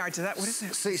 9 yards. What is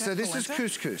this? See, so this is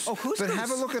couscous. Oh, couscous. But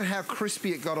have a look at how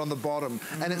crispy it got on the bottom,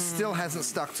 and it still hasn't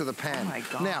stuck to the pan. Oh my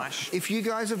gosh. Now, if you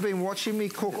guys have been watching me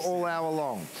cook all hour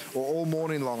long, or all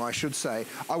morning long, I should say,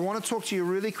 I want to talk to you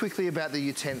really quickly about the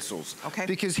utensils. Okay.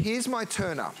 Because here's my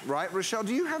turn-up, right? Rochelle,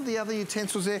 do you have the other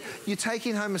utensils there? You're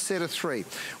taking home a set of 3.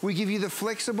 We give you the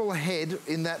flexible head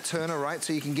in that turner, right?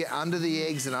 So you can get under the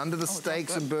eggs and under the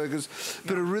steaks and burgers,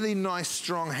 but a really nice,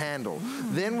 strong handle.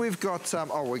 Then we've got,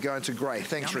 we're going to grey.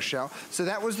 Thanks, Rochelle. So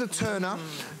that was the turner.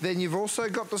 Then you've also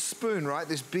got the spoon, right?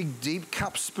 This big, deep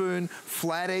cup spoon,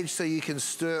 flat edge, so you can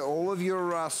stir all of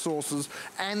your sauces,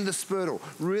 and the spurtle.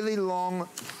 Really long,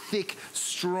 thick,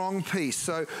 strong piece.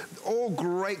 So all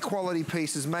great quality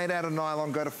pieces made out of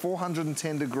nylon, go to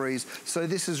 410 degrees. So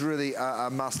this is really a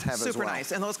must-have as well. Super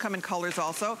nice. And those come in colors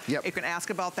also. Yep. You can ask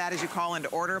about that as you call in to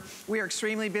order. We are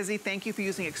extremely busy. Thank you for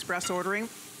using express ordering.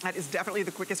 That is definitely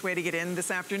the quickest way to get in this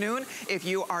afternoon. If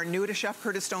you are new to Chef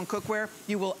Curtis Stone cookware,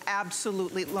 you will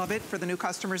absolutely love it. For the new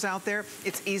customers out there,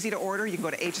 it's easy to order. You can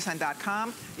go to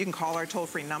hsn.com. You can call our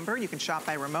toll-free number. You can shop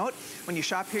by remote. When you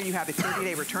shop here, you have a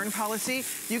 30-day return policy.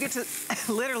 You get to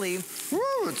literally...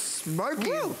 Woo, it's smoky.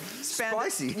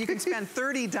 Spicy. You can spend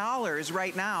 $30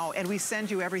 right now, and we send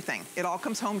you everything. It all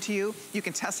comes home to you. You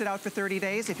can test it out for 30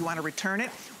 days. If you want to return it,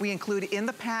 we include in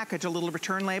the package a little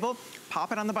return label.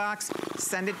 Pop it on the box,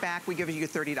 send it back, we give you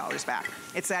 $30 back.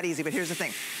 It's that easy, but here's the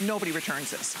thing. Nobody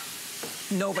returns this.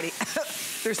 Nobody.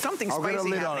 There's something spicy happening. I'll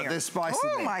get a lid on it. There's spice in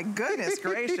there. My goodness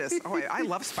gracious. Oh, I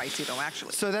love spicy though,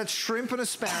 actually. So that's shrimp and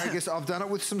asparagus. I've done it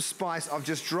with some spice. I've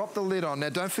just dropped the lid on. Now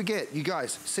don't forget, you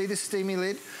guys, see this steamy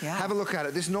lid? Yeah. Have a look at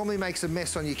it. This normally makes a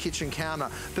mess on your kitchen counter,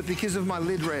 but because of my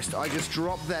lid rest, I just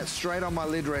drop that straight on my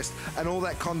lid rest, and all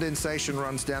that condensation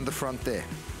runs down the front there.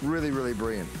 Really, really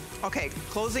brilliant. Okay,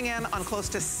 closing in on close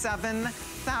to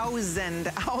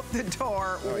 7,000 out the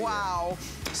door. Oh, wow.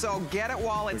 Yeah. So get it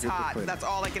while it's hot. That's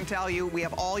all I can tell you. We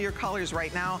have all your colors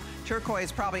right now.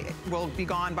 Turquoise probably will be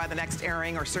gone by the next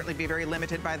airing, or certainly be very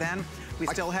limited by then. We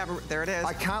still have, there it is.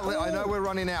 I can't let, I know we're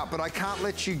running out, but I can't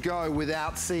let you go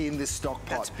without seeing this stock pot.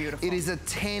 That's beautiful. It is a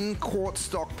 10-quart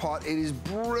stock pot. It is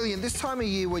brilliant. This time of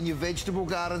year when your vegetable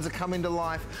gardens are coming to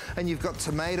life and you've got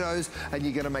tomatoes and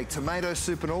you're gonna make tomato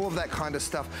soup and all of that kind of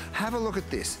stuff, have a look at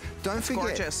this. Don't forget,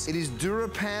 gorgeous. It is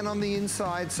DuraPan on the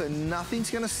inside, so nothing's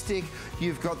gonna stick.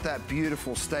 You've got that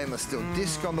beautiful stainless steel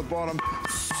disc on the bottom.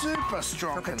 Super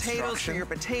strong for potatoes, for your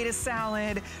potato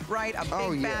salad, right? A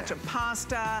big batch of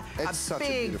pasta, a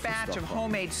big batch of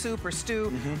homemade soup or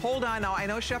stew. Hold on now, I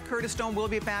know Chef Curtis Stone will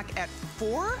be back at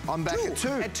 4? I'm back at 2.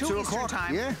 At 2 Eastern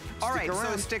time. Yeah. All right,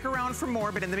 so stick around for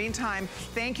more, but in the meantime,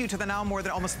 thank you to the now more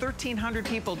than almost 1,300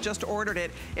 people just ordered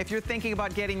it. If you're thinking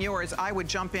about getting yours, I would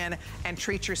jump in and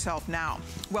treat yourself now.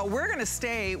 Well, we're gonna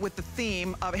stay with the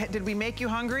theme of, did we make you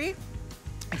hungry?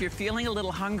 If you're feeling a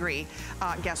little hungry,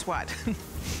 guess what?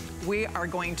 We are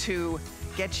going to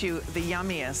get you the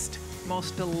yummiest,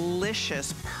 most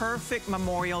delicious, perfect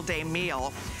Memorial Day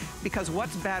meal, because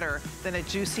what's better than a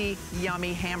juicy,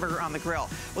 yummy hamburger on the grill?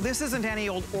 Well, this isn't any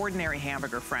old ordinary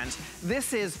hamburger, friends.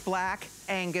 This is Black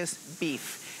Angus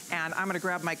beef. And I'm gonna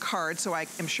grab my card so I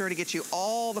am sure to get you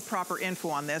all the proper info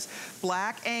on this.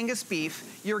 Black Angus beef,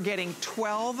 you're getting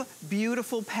 12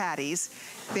 beautiful patties.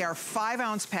 They are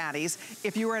 5-ounce patties.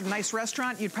 If you were at a nice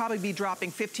restaurant, you'd probably be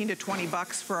dropping 15 to 20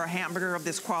 bucks for a hamburger of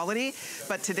this quality.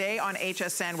 But today on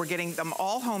HSN, we're getting them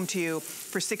all home to you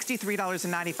for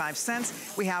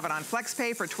 $63.95. We have it on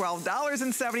FlexPay for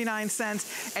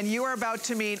 $12.79. And you are about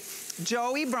to meet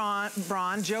Joey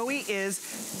Braun. Joey is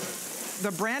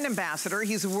the brand ambassador.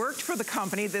 He's worked for the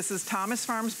company. This is Thomas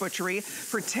Farms Butchery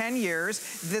for 10 years.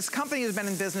 This company has been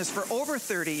in business for over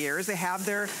 30 years. They have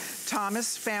their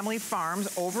Thomas family farms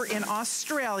over in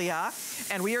Australia.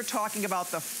 And we are talking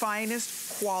about the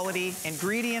finest quality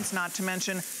ingredients, not to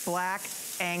mention Black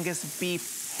Angus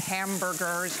beef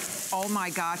hamburgers. Oh my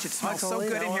gosh, it smells so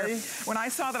good in here. When I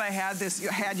saw that I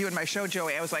had you in my show,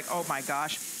 Joey, I was like, oh my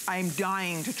gosh, I'm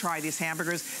dying to try these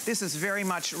hamburgers. This is very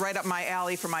much right up my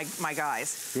alley for my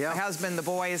guys. Yeah. My husband, the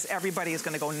boys, everybody is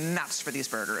gonna go nuts for these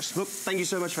burgers. Look, thank you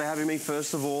so much for having me,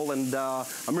 first of all, and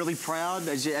I'm really proud,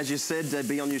 as you said, to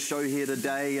be on your show here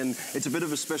today, and it's a bit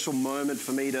of a special moment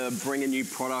for me to bring a new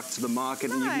product to the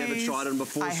market, and you've never tried it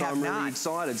before, so I'm really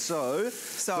excited. So,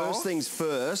 first things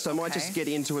first, I might just get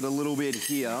into it a little bit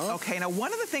here. Okay, now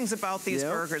one of the things about these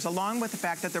burgers, along with the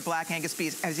fact that they're Black Angus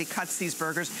beef, as he cuts these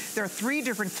burgers, there are 3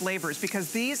 different flavors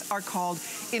because these are called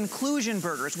inclusion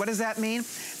burgers. What does that mean?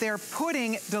 They're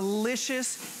putting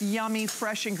delicious, yummy,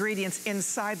 fresh ingredients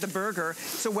inside the burger.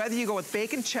 So whether you go with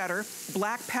bacon cheddar,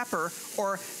 black pepper,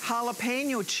 or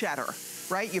jalapeno cheddar,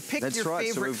 right? You pick your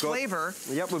favorite flavor.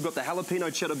 Yep, we've got the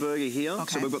jalapeno cheddar burger here.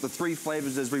 So we've got the 3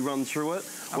 flavors as we run through it.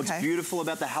 What's beautiful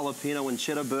about the jalapeno and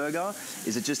cheddar burger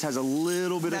is it just has a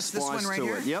little bit of spice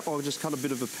to it. Yep, I'll just cut a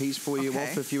bit of a piece for you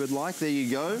off if you would like. There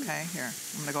you go. Okay, here.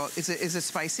 I'm gonna go. Is it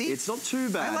spicy? It's not too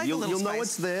bad. I like you'll know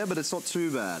it's there, but it's not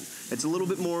too bad. It's a little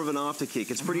bit more of an afterkick.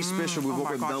 It's pretty special with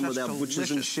what we've done with our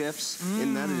butchers and chefs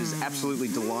in that. It is absolutely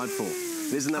delightful.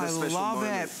 Isn't that a special moment?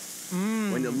 I love it.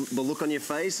 When the look on your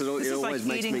face, it always makes me smile. This is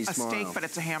like eating a steak, but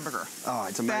it's a hamburger. Oh,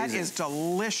 it's amazing. That is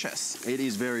delicious. It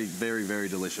is very, very, very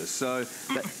delicious. So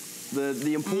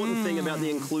the important thing about the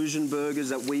inclusion burgers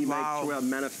that we make through our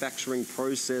manufacturing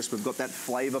process, we've got that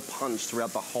flavor punch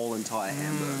throughout the whole entire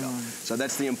hamburger. So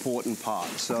that's the important part.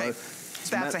 So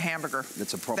that's a hamburger.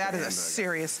 That's a proper hamburger. That is a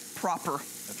serious, proper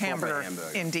hamburger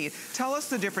indeed. Tell us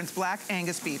the difference. Black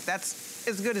Angus beef. That's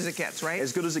as good as it gets, right?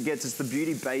 As good as it gets. It's the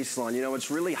beauty baseline. You know,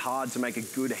 it's really hard to make a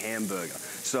good hamburger.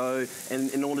 So,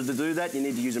 in order to do that, you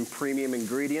need to use some premium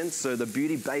ingredients. So the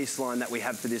beauty baseline that we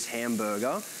have for this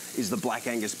hamburger is the Black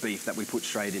Angus beef that we put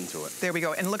straight into it. There we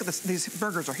go. And look at this. These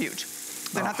burgers are huge.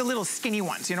 They're not the little skinny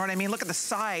ones. You know what I mean? Look at the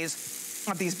size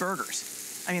of these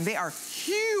burgers. I mean, they are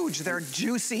huge. They're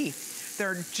juicy.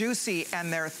 They're juicy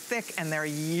and they're thick and they're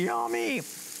yummy.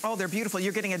 Oh, they're beautiful.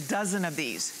 You're getting a dozen of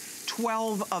these.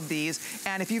 12 of these.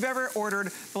 And if you've ever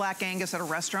ordered Black Angus at a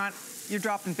restaurant, you're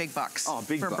dropping big bucks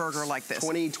for a burger like this.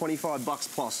 20, 25 bucks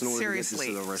plus in order to get this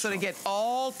to the restaurant. So to get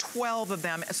all 12 of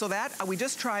them, so that, we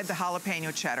just tried the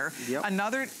jalapeno cheddar.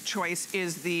 Another choice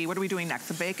is the, what are we doing next,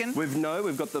 the bacon?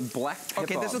 We've got the black pepper.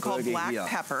 Okay, this is called black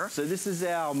pepper. So this is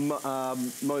our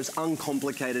most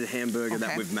uncomplicated hamburger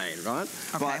that we've made, right?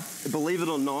 But believe it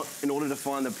or not, in order to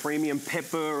find the premium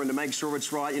pepper and to make sure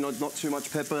it's right, you know, not too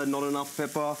much pepper, not enough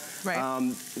pepper,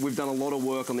 we've done a lot of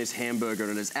work on this hamburger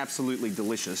and it's absolutely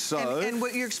delicious. So And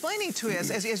what you're explaining to us,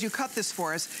 as you cut this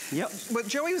for us, what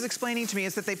Joey was explaining to me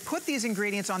is that they put these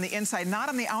ingredients on the inside, not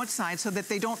on the outside, so that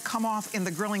they don't come off in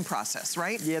the grilling process,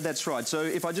 right? Yeah, that's right. So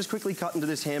if I just quickly cut into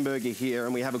this hamburger here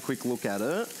and we have a quick look at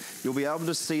it, you'll be able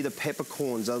to see the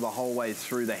peppercorns the whole way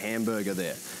through the hamburger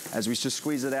there. As we just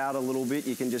squeeze it out a little bit,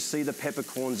 you can just see the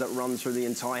peppercorns that run through the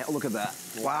entire, look at that.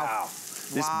 Wow.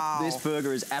 This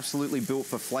burger is absolutely built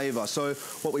for flavor. So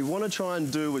what we want to try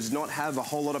and do is not have a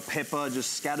whole lot of pepper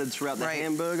just scattered throughout the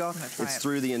hamburger. It's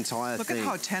through the entire thing. Look at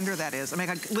how tender that is. I mean,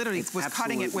 I literally was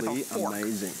cutting it with a fork.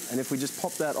 Amazing. And if we just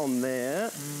pop that on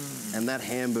there, and that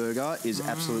hamburger is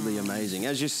absolutely amazing.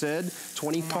 As you said,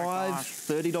 $25,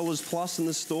 $30 plus in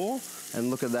the store. And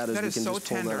look at that as we can just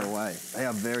pull that away. They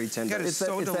are very tender. That is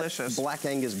so delicious. That black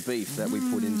Angus beef that we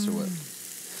put into it.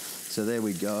 So there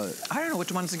we go. I don't know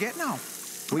which ones to get now.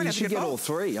 Well, you should get all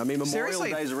three. I mean, Memorial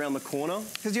Day is around the corner.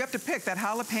 Because you have to pick that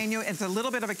jalapeno. It's a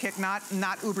little bit of a kick, not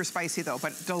uber spicy though,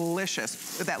 but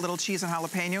delicious with that little cheese and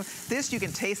jalapeno. This, you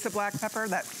can taste the black pepper,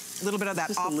 that little bit of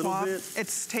that off.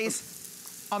 It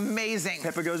tastes amazing.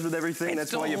 Pepper goes with everything.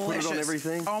 That's why you put it on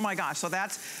everything. Oh my gosh, so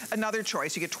that's another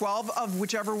choice. You get 12 of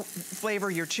whichever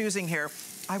flavor you're choosing here.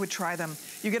 I would try them.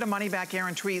 You get a money-back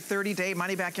guarantee, 30-day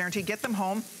money-back guarantee. Get them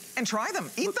home and try them.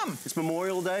 Eat them. It's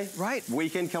Memorial Day. Right.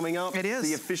 Weekend coming up. It is.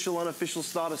 The official, unofficial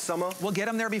start of summer. We'll get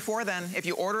them there before then. If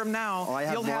you order them now,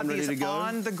 you'll have these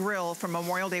on the grill for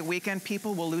Memorial Day weekend.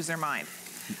 People will lose their mind.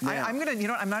 I'm gonna, you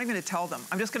know, I'm not even gonna tell them.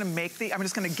 I'm just gonna I'm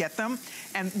just gonna get them.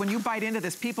 And when you bite into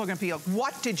this, people are gonna be like,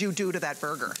 what did you do to that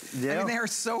burger? Yeah. I mean, they are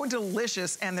so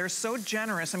delicious and they're so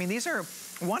generous. I mean, these are,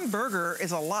 one burger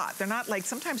is a lot. They're not like,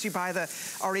 sometimes you buy the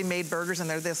already made burgers and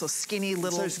they're this little skinny,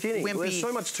 wimpy. Well, there's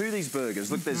so much to these burgers.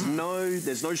 Look, there's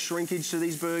no shrinkage to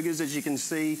these burgers, as you can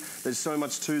see. There's so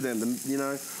much to them. You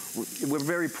know, we're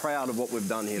very proud of what we've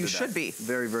done here today. You should be.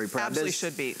 Very, very proud. Absolutely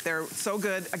should be. They're so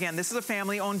good. Again, this is a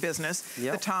family-owned business.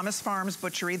 The Thomas Farms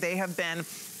Butchery. They have been,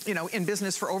 you know, in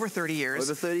business for over 30 years.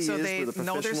 Over 30 so years. they the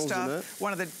know their stuff.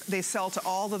 They sell to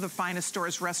all of the finest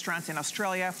stores, restaurants in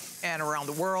Australia and around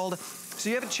the world. So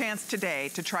you have a chance today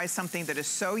to try something that is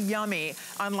so yummy,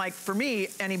 unlike, for me,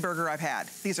 any burger I've had.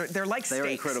 They're like steaks. They're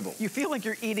incredible. You feel like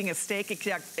you're eating a steak,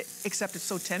 except it's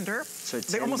so tender.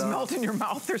 They almost melt in your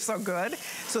mouth. They're so good.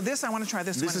 So this, I want to try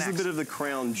this one next. This is a bit of the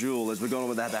crown jewel, as we're going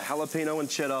with that. The jalapeno and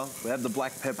cheddar. We have the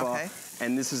black pepper.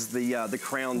 And this is the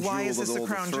crown jewel of all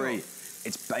the three.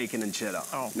 It's bacon and cheddar.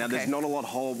 Now, there's not a lot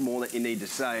more that you need to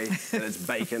say that it's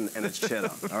bacon and it's cheddar.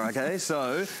 All right, okay?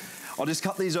 So I'll just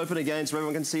cut these open again so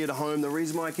everyone can see at home. The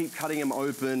reason why I keep cutting them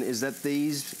open is that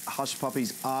these hush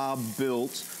puppies are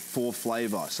built for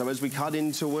flavor. So as we cut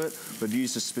into it, we've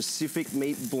used a specific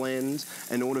meat blend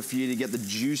in order for you to get the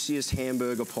juiciest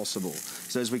hamburger possible.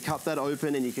 So as we cut that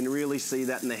open, and you can really see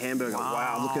that in the hamburger.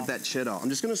 Wow, look at that cheddar. I'm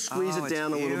just gonna squeeze it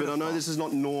down a little bit. I know this is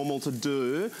not normal to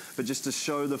do, but just to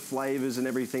show the flavors and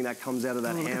everything that comes out of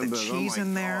that hamburger. Look at the cheese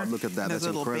in there. Look at that, that's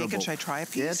incredible. Little bacon. Should I try a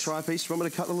piece? Yeah, try a piece. You want me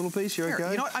to cut a little piece? You're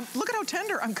okay? You know what? Look at how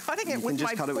tender. I'm cutting it with my fork. You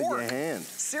can just cut it with your hand.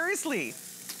 Seriously.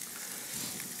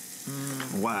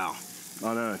 Wow,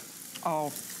 I know.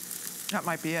 Oh, that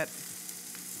might be it.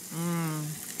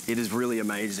 It is really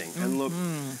amazing. And look,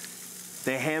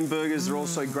 their hamburgers are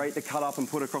also great to cut up and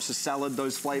put across a salad.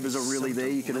 Those flavors are really there.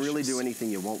 You can really do anything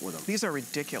you want with them. These are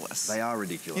ridiculous. They are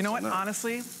ridiculous. You know what,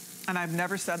 honestly, and I've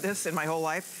never said this in my whole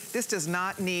life, this does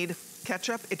not need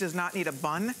ketchup. It does not need a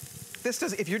bun. This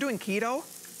does, if you're doing keto,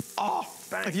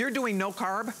 if you're doing no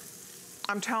carb,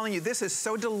 I'm telling you, this is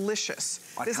so delicious.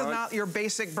 This is not your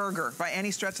basic burger by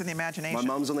any stretch of the imagination. My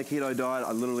mum's on the keto diet.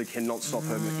 I literally cannot stop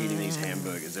her eating these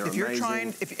hamburgers. They're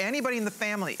amazing. If anybody in the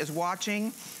family is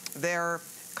watching their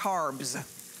carbs,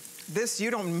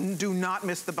 do not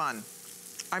miss the bun.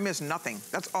 I miss nothing.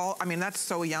 That's all, I mean, that's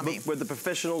so yummy. Look, we're the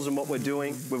professionals in what we're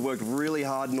doing. We've worked really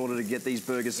hard in order to get these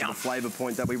burgers to the flavor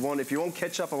point that we want. If you want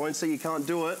ketchup, I won't say you can't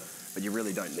do it, but you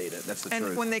really don't need it. That's the truth.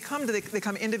 And when they come, they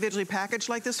come individually packaged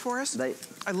like this for us?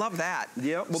 I love that.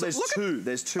 Yeah, well, there's two.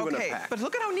 There's two in a pack. But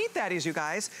look at how neat that is, you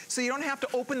guys. So you don't have to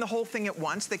open the whole thing at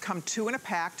once. They come 2 in a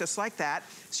pack, just like that.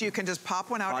 So you can just pop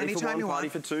one out anytime you want. Party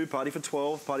for 2, party for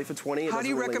 12, party for 20. How do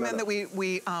you recommend that we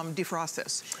defrost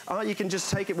this? You can just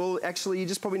take it, well, actually, you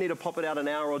just probably need to pop it out an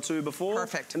hour or 2 before.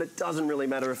 Perfect. And it doesn't really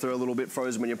matter if they're a little bit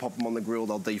frozen. When you pop them on the grill,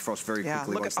 they'll defrost very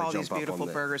quickly once they jump up on there. Look at all these beautiful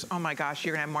burgers. Oh my gosh,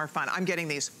 you're gonna have more fun. I'm getting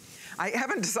these. I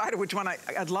haven't decided which one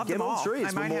I'd love them all.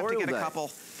 I might have to get a couple.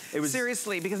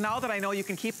 Seriously, because now that I know you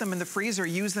can keep them in the freezer,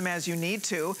 use them as you need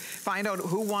to, find out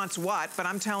who wants what, but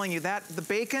I'm telling you that the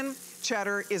bacon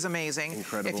cheddar is amazing.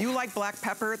 Incredible. If you like black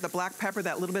pepper, the black pepper,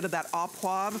 that little bit of that au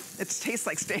poivre, it tastes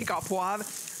like steak au poivre,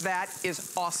 that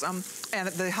is awesome. And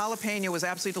the jalapeno was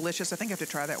absolutely delicious. I think I have to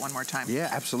try that one more time. Yeah,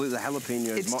 absolutely. The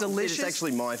jalapeno is delicious. It's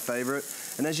actually my favorite.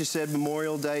 And as you said,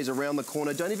 Memorial Day is around the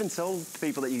corner. Don't even tell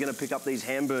people that you're going to pick up these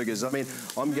hamburgers. I mean,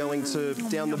 I'm going to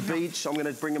down the beach. I'm going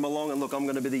to bring them along, and look, I'm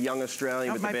going to be the young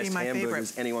Australian with the best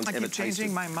hamburgers anyone's ever tasted. I keep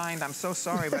changing my mind. I'm so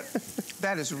sorry, but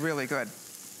that is really good.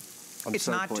 It's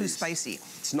not too spicy.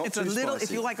 It's not too spicy.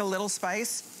 If you like a little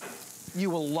spice, you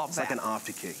will love that. It's like an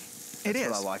afterkick. It is.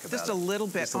 That's what I like about it. Just a little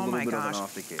bit. Just a little bit of an gosh.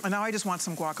 afterkick. And now I just want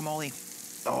some guacamole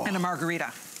and a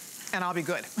margarita. And I'll be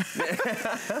good.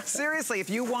 Seriously, if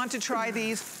you want to try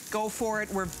these, go for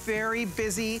it. We're very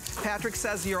busy. Patrick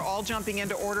says you're all jumping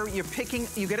into order. You're picking,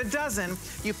 you get a dozen.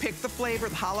 You pick the flavor,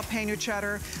 the jalapeno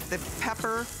cheddar, the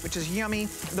pepper, which is yummy,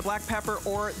 the black pepper,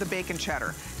 or the bacon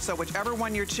cheddar. So whichever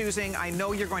one you're choosing, I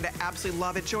know you're going to absolutely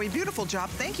love it. Joey, beautiful job.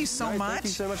 Thank you so much. Thank you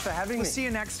so much for having me. We'll see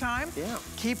you next time. Yeah.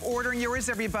 Keep ordering yours,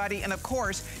 everybody. And of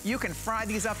course, you can fry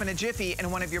these up in a jiffy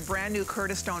in one of your brand new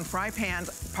Curtis Stone fry pans.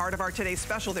 Part of our today's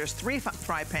special, there's 3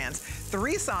 fry pans,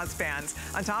 3 saucepans.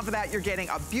 On top of that, you're getting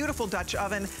a beautiful Dutch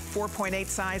oven, 4.8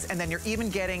 size, and then you're even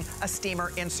getting a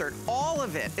steamer insert. All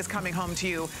of it is coming home to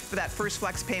you for that first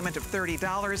flex payment of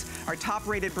 $30. Our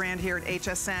top-rated brand here at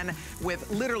HSN with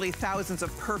literally thousands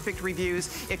of perfect reviews.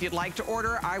 If you'd like to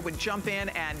order, I would jump in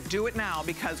and do it now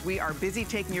because we are busy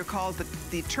taking your calls.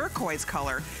 The turquoise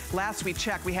color, last we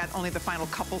checked, we had only the final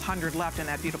couple hundred left in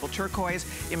that beautiful turquoise.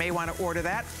 You may want to order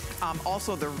that.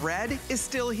 Also, the red is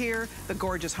still here. The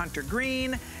gorgeous hunter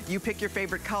green. You pick your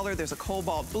favorite color. There's a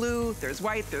cobalt blue, there's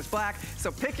white, there's black.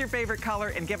 So pick your favorite color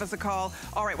and give us a call.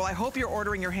 All right, well, I hope you're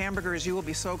ordering your hamburgers. You will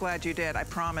be so glad you did, I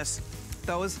promise.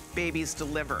 Those babies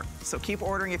deliver. So keep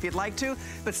ordering if you'd like to,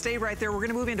 but stay right there. We're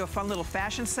gonna move into a fun little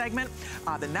fashion segment.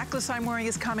 The necklace I'm wearing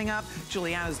is coming up.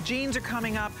 Juliana's jeans are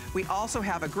coming up. We also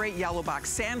have a great yellow box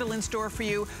sandal in store for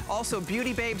you. Also,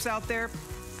 beauty babes out there,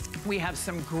 we have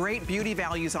some great beauty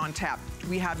values on tap.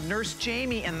 We have Nurse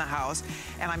Jamie in the house,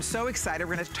 and I'm so excited.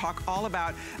 We're gonna talk all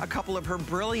about a couple of her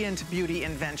brilliant beauty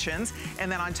inventions.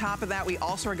 And then on top of that, we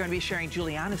also are gonna be sharing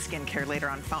Juliana's skincare later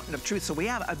on Fountain of Truth. So we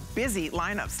have a busy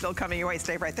lineup still coming your way.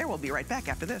 Stay right there. We'll be right back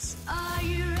after this. Are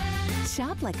you ready?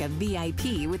 Shop like a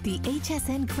VIP with the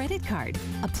HSN credit card.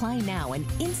 Apply now and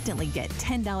instantly get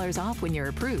 $10 off when you're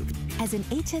approved. As an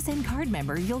HSN card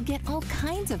member, you'll get all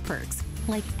kinds of perks,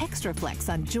 like extra flex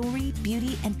on jewelry,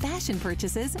 beauty, and fashion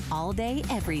purchases all day,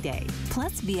 every day.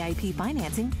 Plus VIP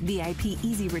financing, VIP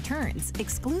easy returns,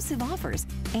 exclusive offers,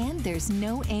 and there's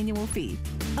no annual fee.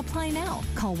 Apply now.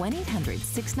 Call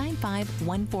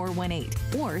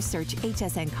 1-800-695-1418 or search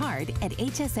HSN card at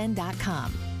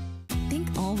hsn.com. Think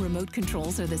all remote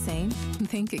controls are the same?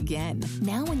 Think again.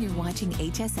 Now when you're watching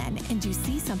HSN and you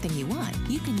see something you want,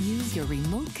 you can use your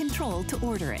remote control to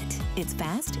order it. It's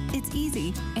fast, it's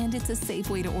easy, and it's a safe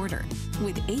way to order.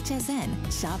 With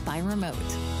HSN, shop by remote.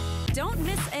 Don't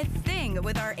miss a thing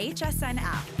with our HSN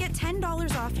app. Get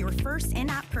 $10 off your first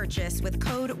in-app purchase with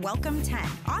code WELCOME10.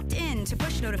 Opt in to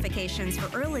push notifications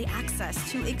for early access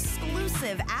to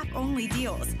exclusive app-only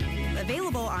deals.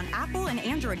 Available on Apple and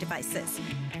Android devices.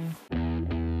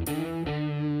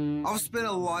 I've spent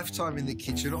a lifetime in the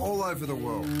kitchen all over the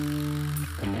world.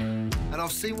 And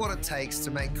I've seen what it takes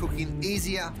to make cooking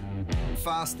easier,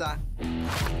 faster,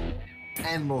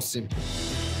 and more simple.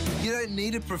 You don't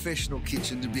need a professional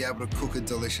kitchen to be able to cook a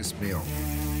delicious meal.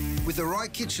 With the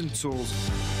right kitchen tools,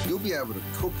 you'll be able to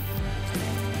cook,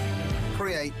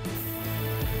 create,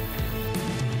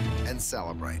 and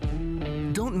celebrate.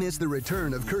 Don't miss the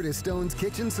return of Curtis Stone's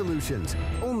Kitchen Solutions,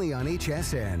 only on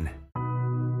HSN.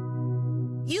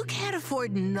 You can't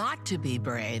afford not to be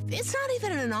brave. It's not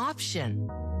even an option.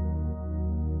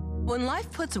 When life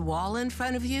puts a wall in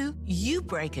front of you, you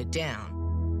break it down.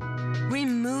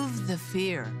 Remove the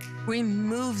fear.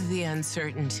 Remove the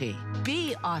uncertainty.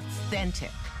 Be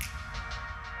authentic.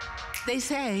 They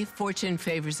say fortune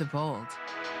favors the bold.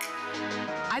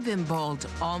 I've been bold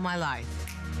all my life,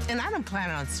 and I don't plan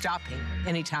on stopping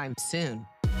anytime soon.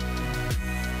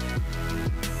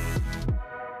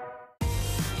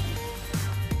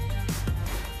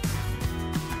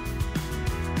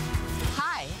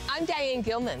 Hi, I'm Diane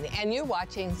Gilman, and you're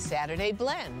watching Saturday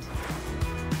Blend.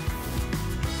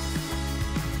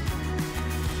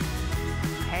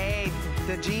 Hey,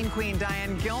 The Jean Queen,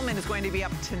 Diane Gilman, is going to be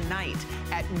up tonight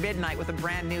at midnight with a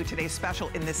brand new Today's Special.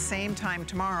 In the same time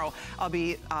tomorrow, I'll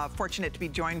be fortunate to be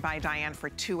joined by Diane for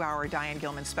a 2-hour Diane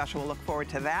Gilman special. We'll look forward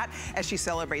to that as she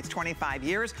celebrates 25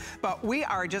 years. But we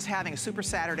are just having a super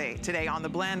Saturday today on The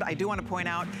Blend. I do want to point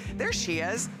out, there she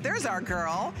is. There's our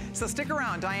girl. So stick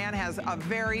around. Diane has a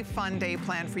very fun day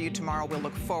planned for you tomorrow. We'll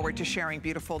look forward to sharing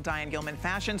beautiful Diane Gilman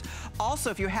fashions. Also,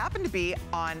 if you happen to be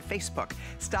on Facebook,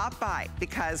 stop by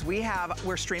because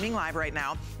we're streaming live right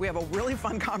now. We have a really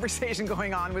fun conversation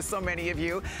going on with so many of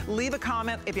you. Leave a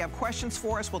comment. If you have questions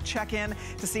for us, we'll check in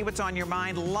to see what's on your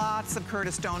mind. Lots of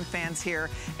Curtis Stone fans here,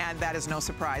 and that is no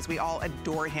surprise. We all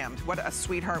adore him. What a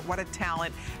sweetheart, what a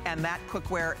talent, and that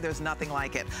cookware, there's nothing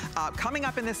like it. Coming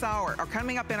up in this hour, or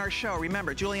coming up in our show,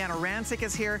 remember, Juliana Rancic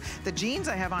is here. The jeans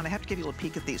I have on, I have to give you a little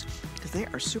peek at these because they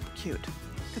are super cute.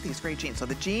 Look at these great jeans. So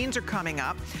the jeans are coming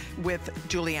up with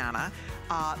Juliana.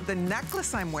 The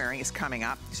necklace I'm wearing is coming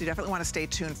up, so you definitely want to stay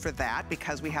tuned for that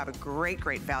because we have a great,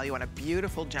 great value on a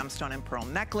beautiful gemstone and pearl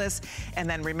necklace. And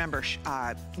then remember,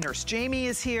 Nurse Jamie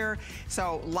is here.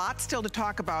 So lots still to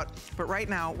talk about, but right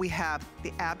now we have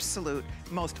the absolute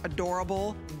most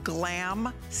adorable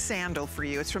glam sandal for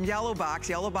you. It's from Yellow Box.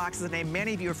 Yellow Box is a name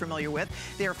many of you are familiar with.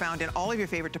 They are found in all of your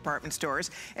favorite department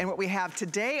stores. And what we have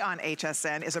today on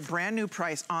HSN is a brand new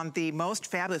price on the most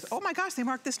fabulous, oh my gosh, they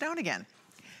marked this down again.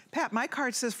 Pat, my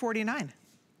card says 49.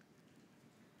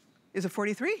 Is it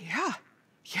 43? Yeah,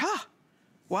 yeah.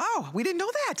 Wow, we didn't know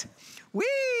that.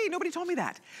 Nobody told me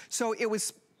that. So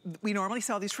we normally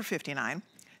sell these for 59.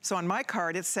 So on my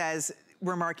card, it says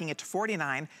we're marking it to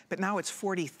 49, but now it's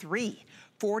 43.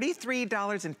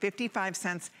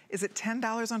 $43.55. Is it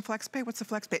 $10 on FlexPay? What's the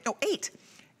FlexPay? No,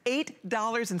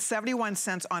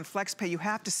 $8.71 on FlexPay. You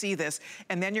have to see this.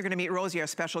 And then you're gonna meet Rosie, our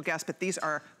special guest, but these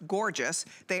are gorgeous.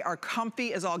 They are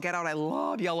comfy as all get out. I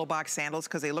love Yellow Box sandals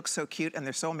because they look so cute and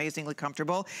they're so amazingly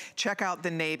comfortable. Check out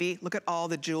the navy. Look at all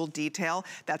the jeweled detail.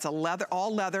 That's a leather,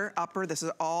 all leather upper. This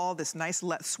is all this nice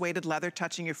suede leather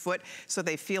touching your foot so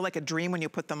they feel like a dream when you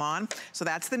put them on. So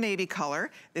that's the navy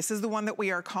color. This is the one that we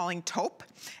are calling taupe.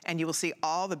 And you will see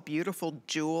all the beautiful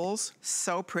jewels.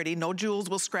 So pretty. No jewels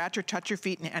will scratch or touch your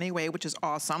feet in any way, which is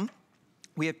awesome.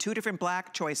 We have 2 different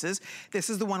black choices. This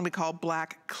is the one we call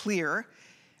black clear.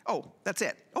 Oh, that's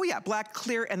it. Oh yeah, black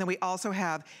clear, and then we also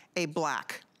have a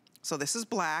black. So this is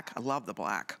black. I love the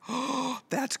black. Oh,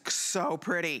 that's so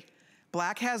pretty.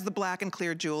 Black has the black and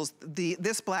clear jewels.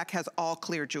 This black has all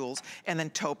clear jewels, and then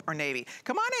taupe or navy.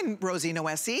 Come on in, Rosie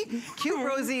Noesi. Cute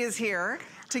Rosie is here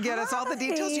to get us all the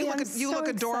details. You look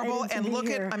adorable, and look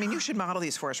at, I mean, you should model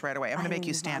these for us right away. I'm gonna make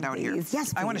you stand out here. Yes,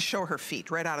 please. I wanna show her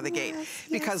feet right out of the gate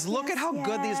because look at how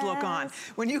good these look on.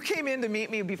 When you came in to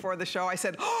meet me before the show, I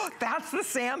said, oh, that's the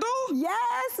sandal?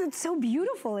 Yes, it's so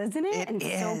beautiful, isn't it? And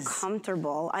so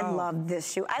comfortable. I love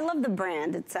this shoe. I love the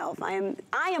brand itself. I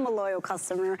am a loyal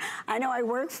customer. I know I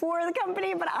work for the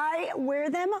company, but I wear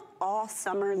them all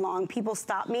summer long. People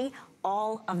stop me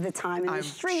all of the time in the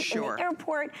street, in the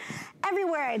airport,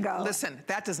 everywhere I go. Listen,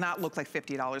 that does not look like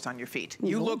 $50 on your feet.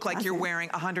 You look like you're wearing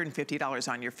 $150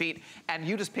 on your feet, and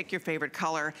you just pick your favorite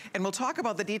color. And we'll talk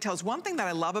about the details. One thing that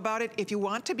I love about it, if you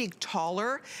want to be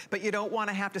taller, but you don't want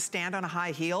to have to stand on a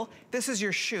high heel, this is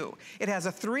your shoe. It has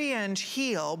a 3-inch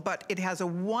heel, but it has a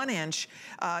 1-inch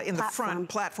in the front,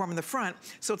 platform in the front.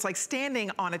 So it's like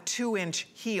standing on a 2-inch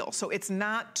heel. So it's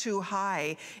not too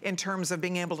high in terms of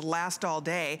being able to last all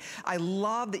day. I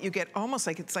love that you get almost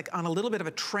like it's like on a little bit of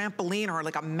a trampoline or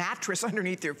like a mattress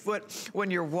underneath your foot when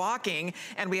you're walking.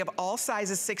 And we have all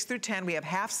sizes 6 through 10. We have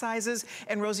half sizes.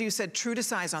 And Rosie, you said true to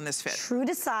size on this fit. True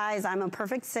to size. I'm a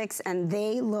perfect 6, and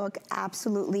they look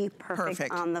absolutely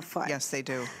perfect on the foot. Yes, they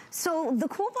do. So the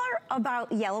cool part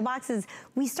about Yellow Box is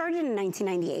we started in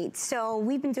 1998. So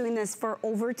we've been doing this for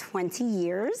over 20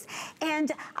 years.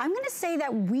 And I'm going to say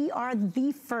that we are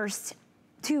the first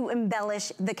to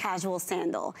embellish the casual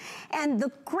sandal. And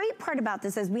the great part about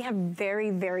this is we have very,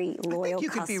 very loyal customers. I think you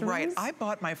could be right. I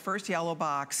bought my first Yellow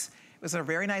Box. It was at a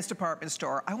very nice department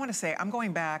store. I want to say, I'm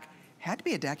going back, had to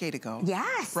be a decade ago.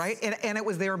 Yes. Right? And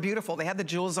they were beautiful. They had the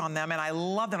jewels on them, and I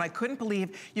loved them. I couldn't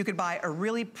believe you could buy a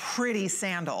really pretty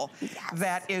sandal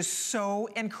that is so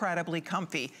incredibly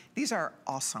comfy. These are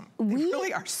awesome. They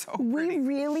really are so pretty. We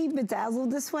really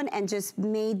bedazzled this one and just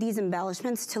made these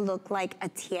embellishments to look like a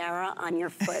tiara on your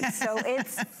foot. So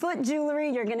it's foot jewelry.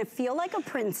 You're gonna feel like a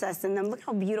princess in them. Look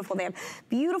how beautiful they have.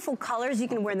 Beautiful colors. You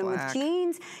can wear them with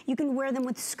jeans. You can wear them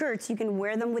with skirts. You can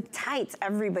wear them with tights.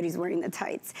 Everybody's wearing the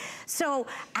tights. So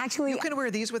actually, you can wear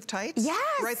these with tights? Yes.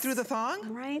 Right through the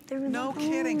thong? Right through the thong. No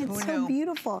kidding. It's so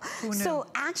beautiful. Who knew? So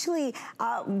actually,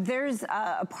 there's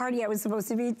a party I was supposed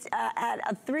to be at,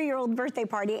 a 3-year-old birthday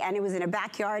party, and it was in a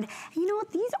backyard. And you know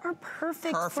what? These are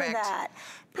perfect for that.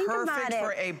 Think Perfect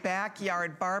for a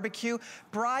backyard barbecue.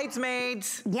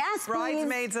 Bridesmaids. Yes,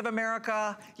 Bridesmaids of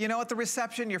America. You know, at the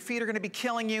reception, your feet are gonna be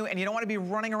killing you and you don't wanna be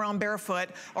running around barefoot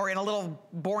or in a little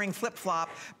boring flip-flop.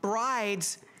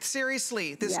 Brides,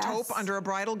 seriously, this taupe under a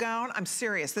bridal gown, I'm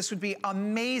serious. This would be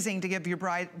amazing to give your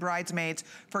bridesmaids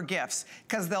for gifts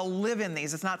because they'll live in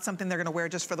these. It's not something they're gonna wear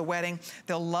just for the wedding.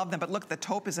 They'll love them. But look, the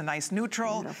taupe is a nice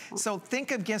neutral. Beautiful. So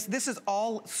think of gifts. This is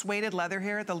all suede leather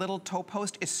here. The little taupe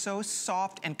post is so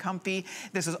soft and comfy.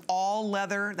 This is all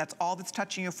leather. That's all that's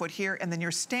touching your foot here. And then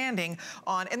you're standing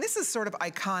on, and this is sort of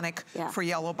iconic for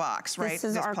Yellow Box, right? This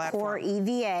is our core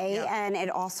EVA, and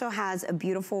it also has a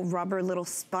beautiful rubber little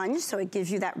sponge, so it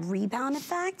gives you that rebound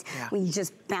effect when you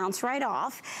just bounce right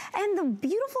off. And the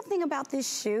beautiful thing about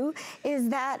this shoe is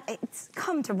that it's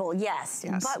comfortable, yes,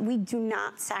 but we do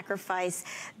not sacrifice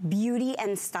beauty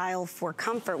and style for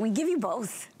comfort. We give you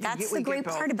both. That's the great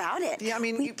part about it. Yeah, I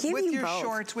mean, with your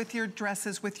shorts, with your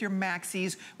dresses, with your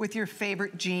maxis, with your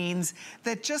favorite jeans,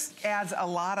 that just adds a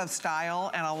lot of style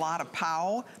and a lot of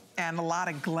pow and a lot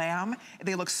of glam.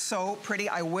 They look so pretty.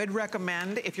 I would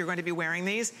recommend, if you're going to be wearing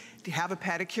these, to have a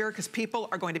pedicure, because people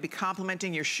are going to be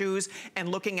complimenting your shoes and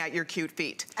looking at your cute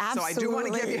feet. Absolutely. So I do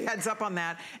want to give you a heads up on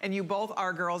that. And you both,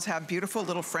 our girls, have beautiful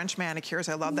little French manicures.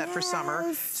 I love that for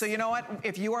summer. So you know what?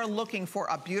 If you are looking for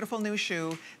a beautiful new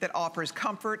shoe that offers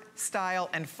comfort,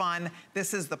 style, and fun,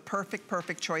 this is the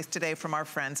perfect choice today from our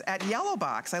friends at Yellow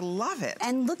Box. I love it.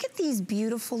 And look at these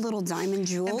beautiful little diamond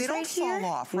jewels. And they don't fall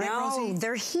off, right, Rosie? No,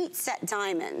 they're heat set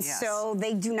diamonds, so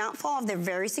they do not fall off. They're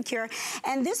very secure.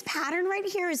 And this pattern right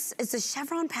here is a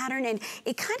chevron pattern, and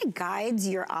it kind of guides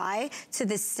your eye to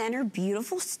the center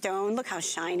beautiful stone. Look how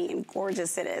shiny and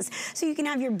gorgeous it is. So you can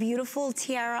have your beautiful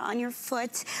tiara on your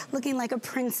foot, looking like a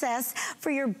princess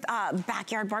for your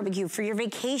backyard barbecue, for your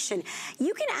vacation.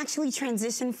 You can actually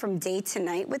transition from day to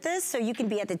night with this, so you can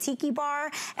be at the tiki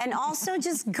bar and also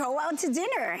just go out to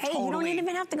dinner. Hey, you don't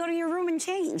even have to go to your room and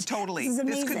change. Totally. This is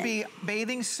amazing. This could be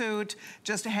bathing suit,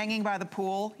 just hanging by the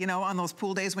pool, you know, on those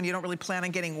pool days when you don't really plan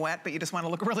on getting wet, but you just want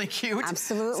to look really cute.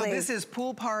 Absolutely. So this is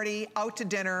pool party, out to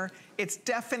dinner. It's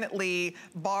definitely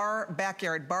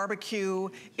backyard barbecue.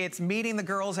 It's meeting the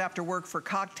girls after work for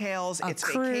cocktails. It's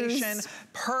vacation.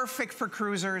 Perfect for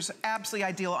cruisers. Absolutely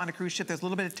ideal on a cruise ship. There's a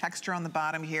little bit of texture on the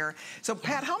bottom here. So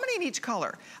Pat, how many in each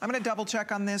color? I'm gonna double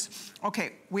check on this.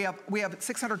 Okay, we have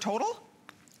 600 total?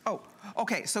 Oh,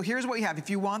 okay, so here's what we have. If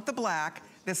you want the black,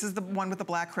 this is the one with the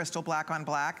black crystal, black on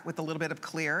black, with a little bit of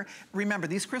clear. Remember,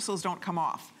 these crystals don't come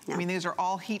off. No. I mean, these are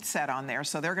all heat set on there,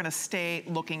 so they're gonna stay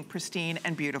looking pristine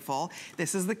and beautiful.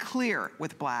 This is the clear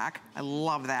with black. I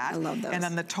love that. I love those. And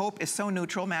then the taupe is so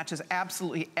neutral, matches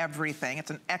absolutely everything.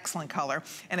 It's an excellent color.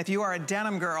 And if you are a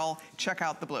denim girl, check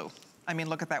out the blue. I mean,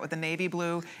 look at that with the navy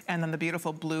blue and then the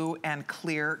beautiful blue and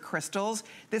clear crystals.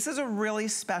 This is a really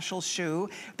special shoe.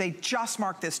 They just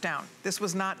marked this down. This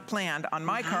was not planned on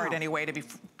my card anyway to be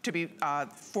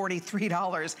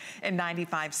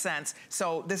 $43.95.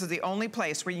 So this is the only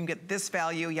place where you can get this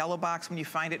value, Yellow Box, when you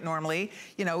find it normally.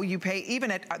 You know, you pay, even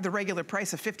at the regular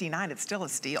price of $59, it's still a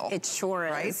steal. It sure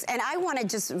is. Right? And I want to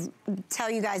just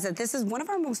tell you guys that this is one of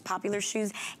our most popular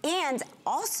shoes, and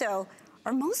also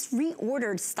our most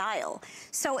reordered style.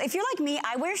 So if you're like me,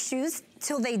 I wear shoes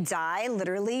till they die,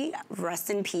 literally, rest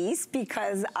in peace,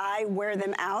 because I wear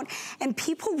them out, and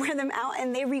people wear them out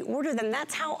and they reorder them.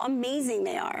 That's how amazing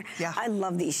they are. Yeah. I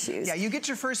love these shoes. Yeah, you get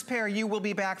your first pair, you will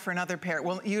be back for another pair.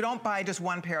 Well, you don't buy just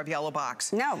one pair of Yellow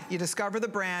Box. No. You discover the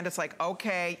brand, it's like,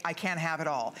 okay, I can't have it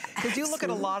all. Because you look at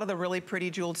a lot of the really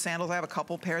pretty jeweled sandals. I have a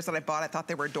couple pairs that I bought, I thought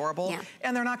they were adorable,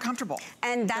 and they're not comfortable.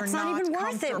 And that's not even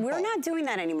worth it. We're not doing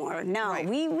that anymore. No,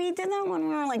 we did that when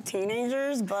we were like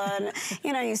teenagers, but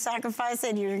you know, you sacrifice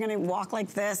it, you're gonna walk like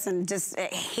this and just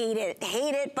hate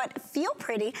it, but feel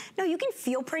pretty. No, you can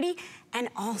feel pretty and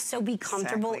also be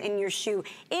comfortable in your shoe.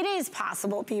 It is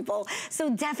possible, people. So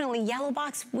definitely, Yellow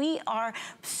Box, we are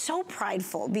so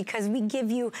prideful because we give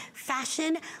you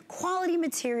fashion, quality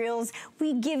materials,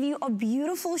 we give you a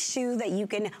beautiful shoe that you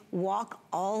can walk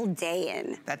all day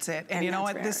in. That's it. And you know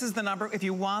what? Rare. This is the number. If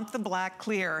you want the black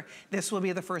clear, this will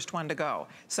be the first one to go.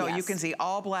 So you can see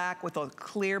all black with a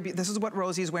clear, this is what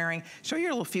Rosie's wearing. Show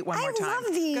your little feet one more time. I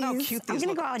love these. Look at how cute these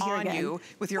look on you.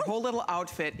 With your whole little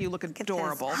outfit, you look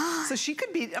adorable. So she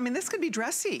could be, I mean, this could be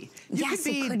dressy. You could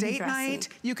be date night.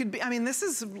 You could be, I mean, this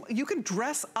is, you can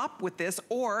dress up with this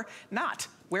or not.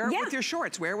 Wear it with your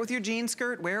shorts, wear it with your jean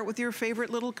skirt, wear it with your favorite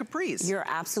little capris. You're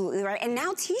absolutely right. And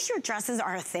now t-shirt dresses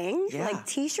are a thing. Like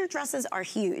t-shirt dresses are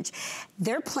huge.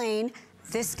 They're plain.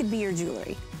 This could be your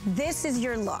jewelry. This is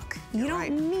your look. You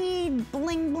don't need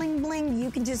bling, bling, bling. You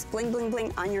can just bling, bling,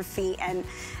 bling on your feet. And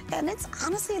it's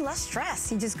honestly less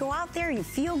stress. You just go out there, you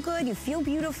feel good, you feel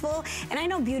beautiful. And I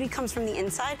know beauty comes from the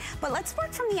inside, but let's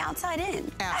work from the outside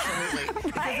in. Absolutely.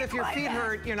 Because if your feet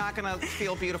hurt, you're not gonna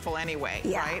feel beautiful anyway,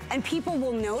 right? And people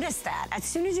will notice that. As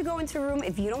soon as you go into a room,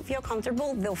 if you don't feel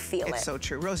comfortable, they'll feel it. It's so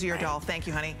true. Rosie, your doll, thank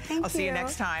you, honey. Thank I'll see you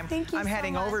next time. Thank you I'm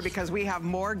heading over because we have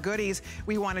more goodies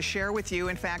we want to share with you.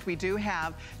 In fact, we do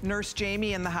have Nurse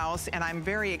Jamie in the house, and I'm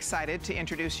very excited to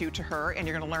introduce you to her, and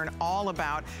you're going to learn all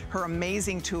about her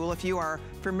amazing tool. If you are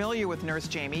familiar with Nurse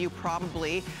Jamie, you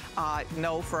probably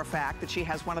know for a fact that she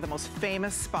has one of the most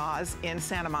famous spas in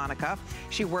Santa Monica.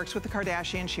 She works with the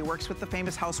Kardashians, she works with the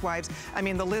famous housewives. I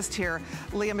mean, the list here,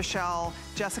 Leah Michele,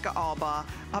 Jessica Alba,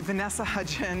 Vanessa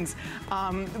Hudgens,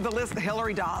 the list,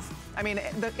 Hilary Duff. I mean,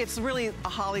 it's really a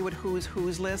Hollywood who's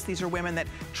who's list. These are women that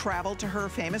travel to her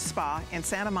famous spa in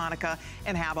Santa Monica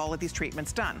and have all of these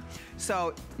treatments done.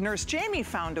 So Nurse Jamie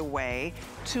found a way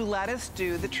to let us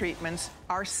do the treatments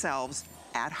ourselves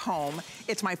at home.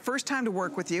 It's my first time to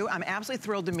work with you. I'm absolutely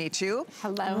thrilled to meet you.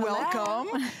 Hello.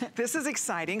 Welcome. This is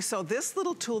exciting. So this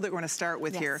little tool that we're going to start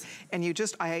with here, and you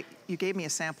gave me a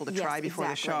sample to try before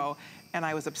the show, and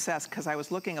I was obsessed because I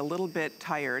was looking a little bit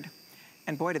tired.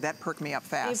 And boy, did that perk me up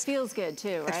fast. It feels good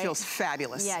too, right? It feels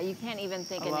fabulous. Yeah, you can't even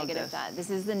think a negative thought.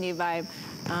 This is the new vibe.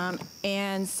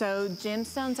 And so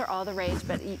gemstones are all the rage,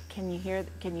 but can you hear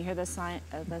the sonic?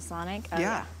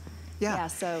 Oh, yeah,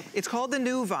 so it's called the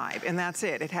new vibe, and that's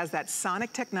it. It has that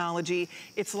sonic technology.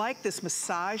 It's like this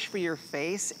massage for your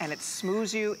face, and it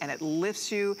smooths you, and it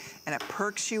lifts you, and it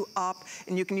perks you up,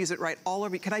 and you can use it right all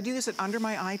over. Can I use it under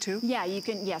my eye too? Yeah, you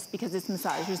can. Yes, because it's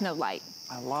massage. There's no light.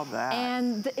 I love that.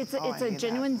 And it's a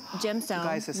genuine gemstone,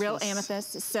 guys, real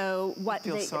amethyst. So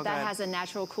that has a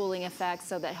natural cooling effect,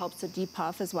 so that helps to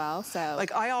depuff as well. So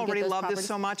like I already love this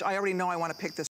so much. I already know I want to pick this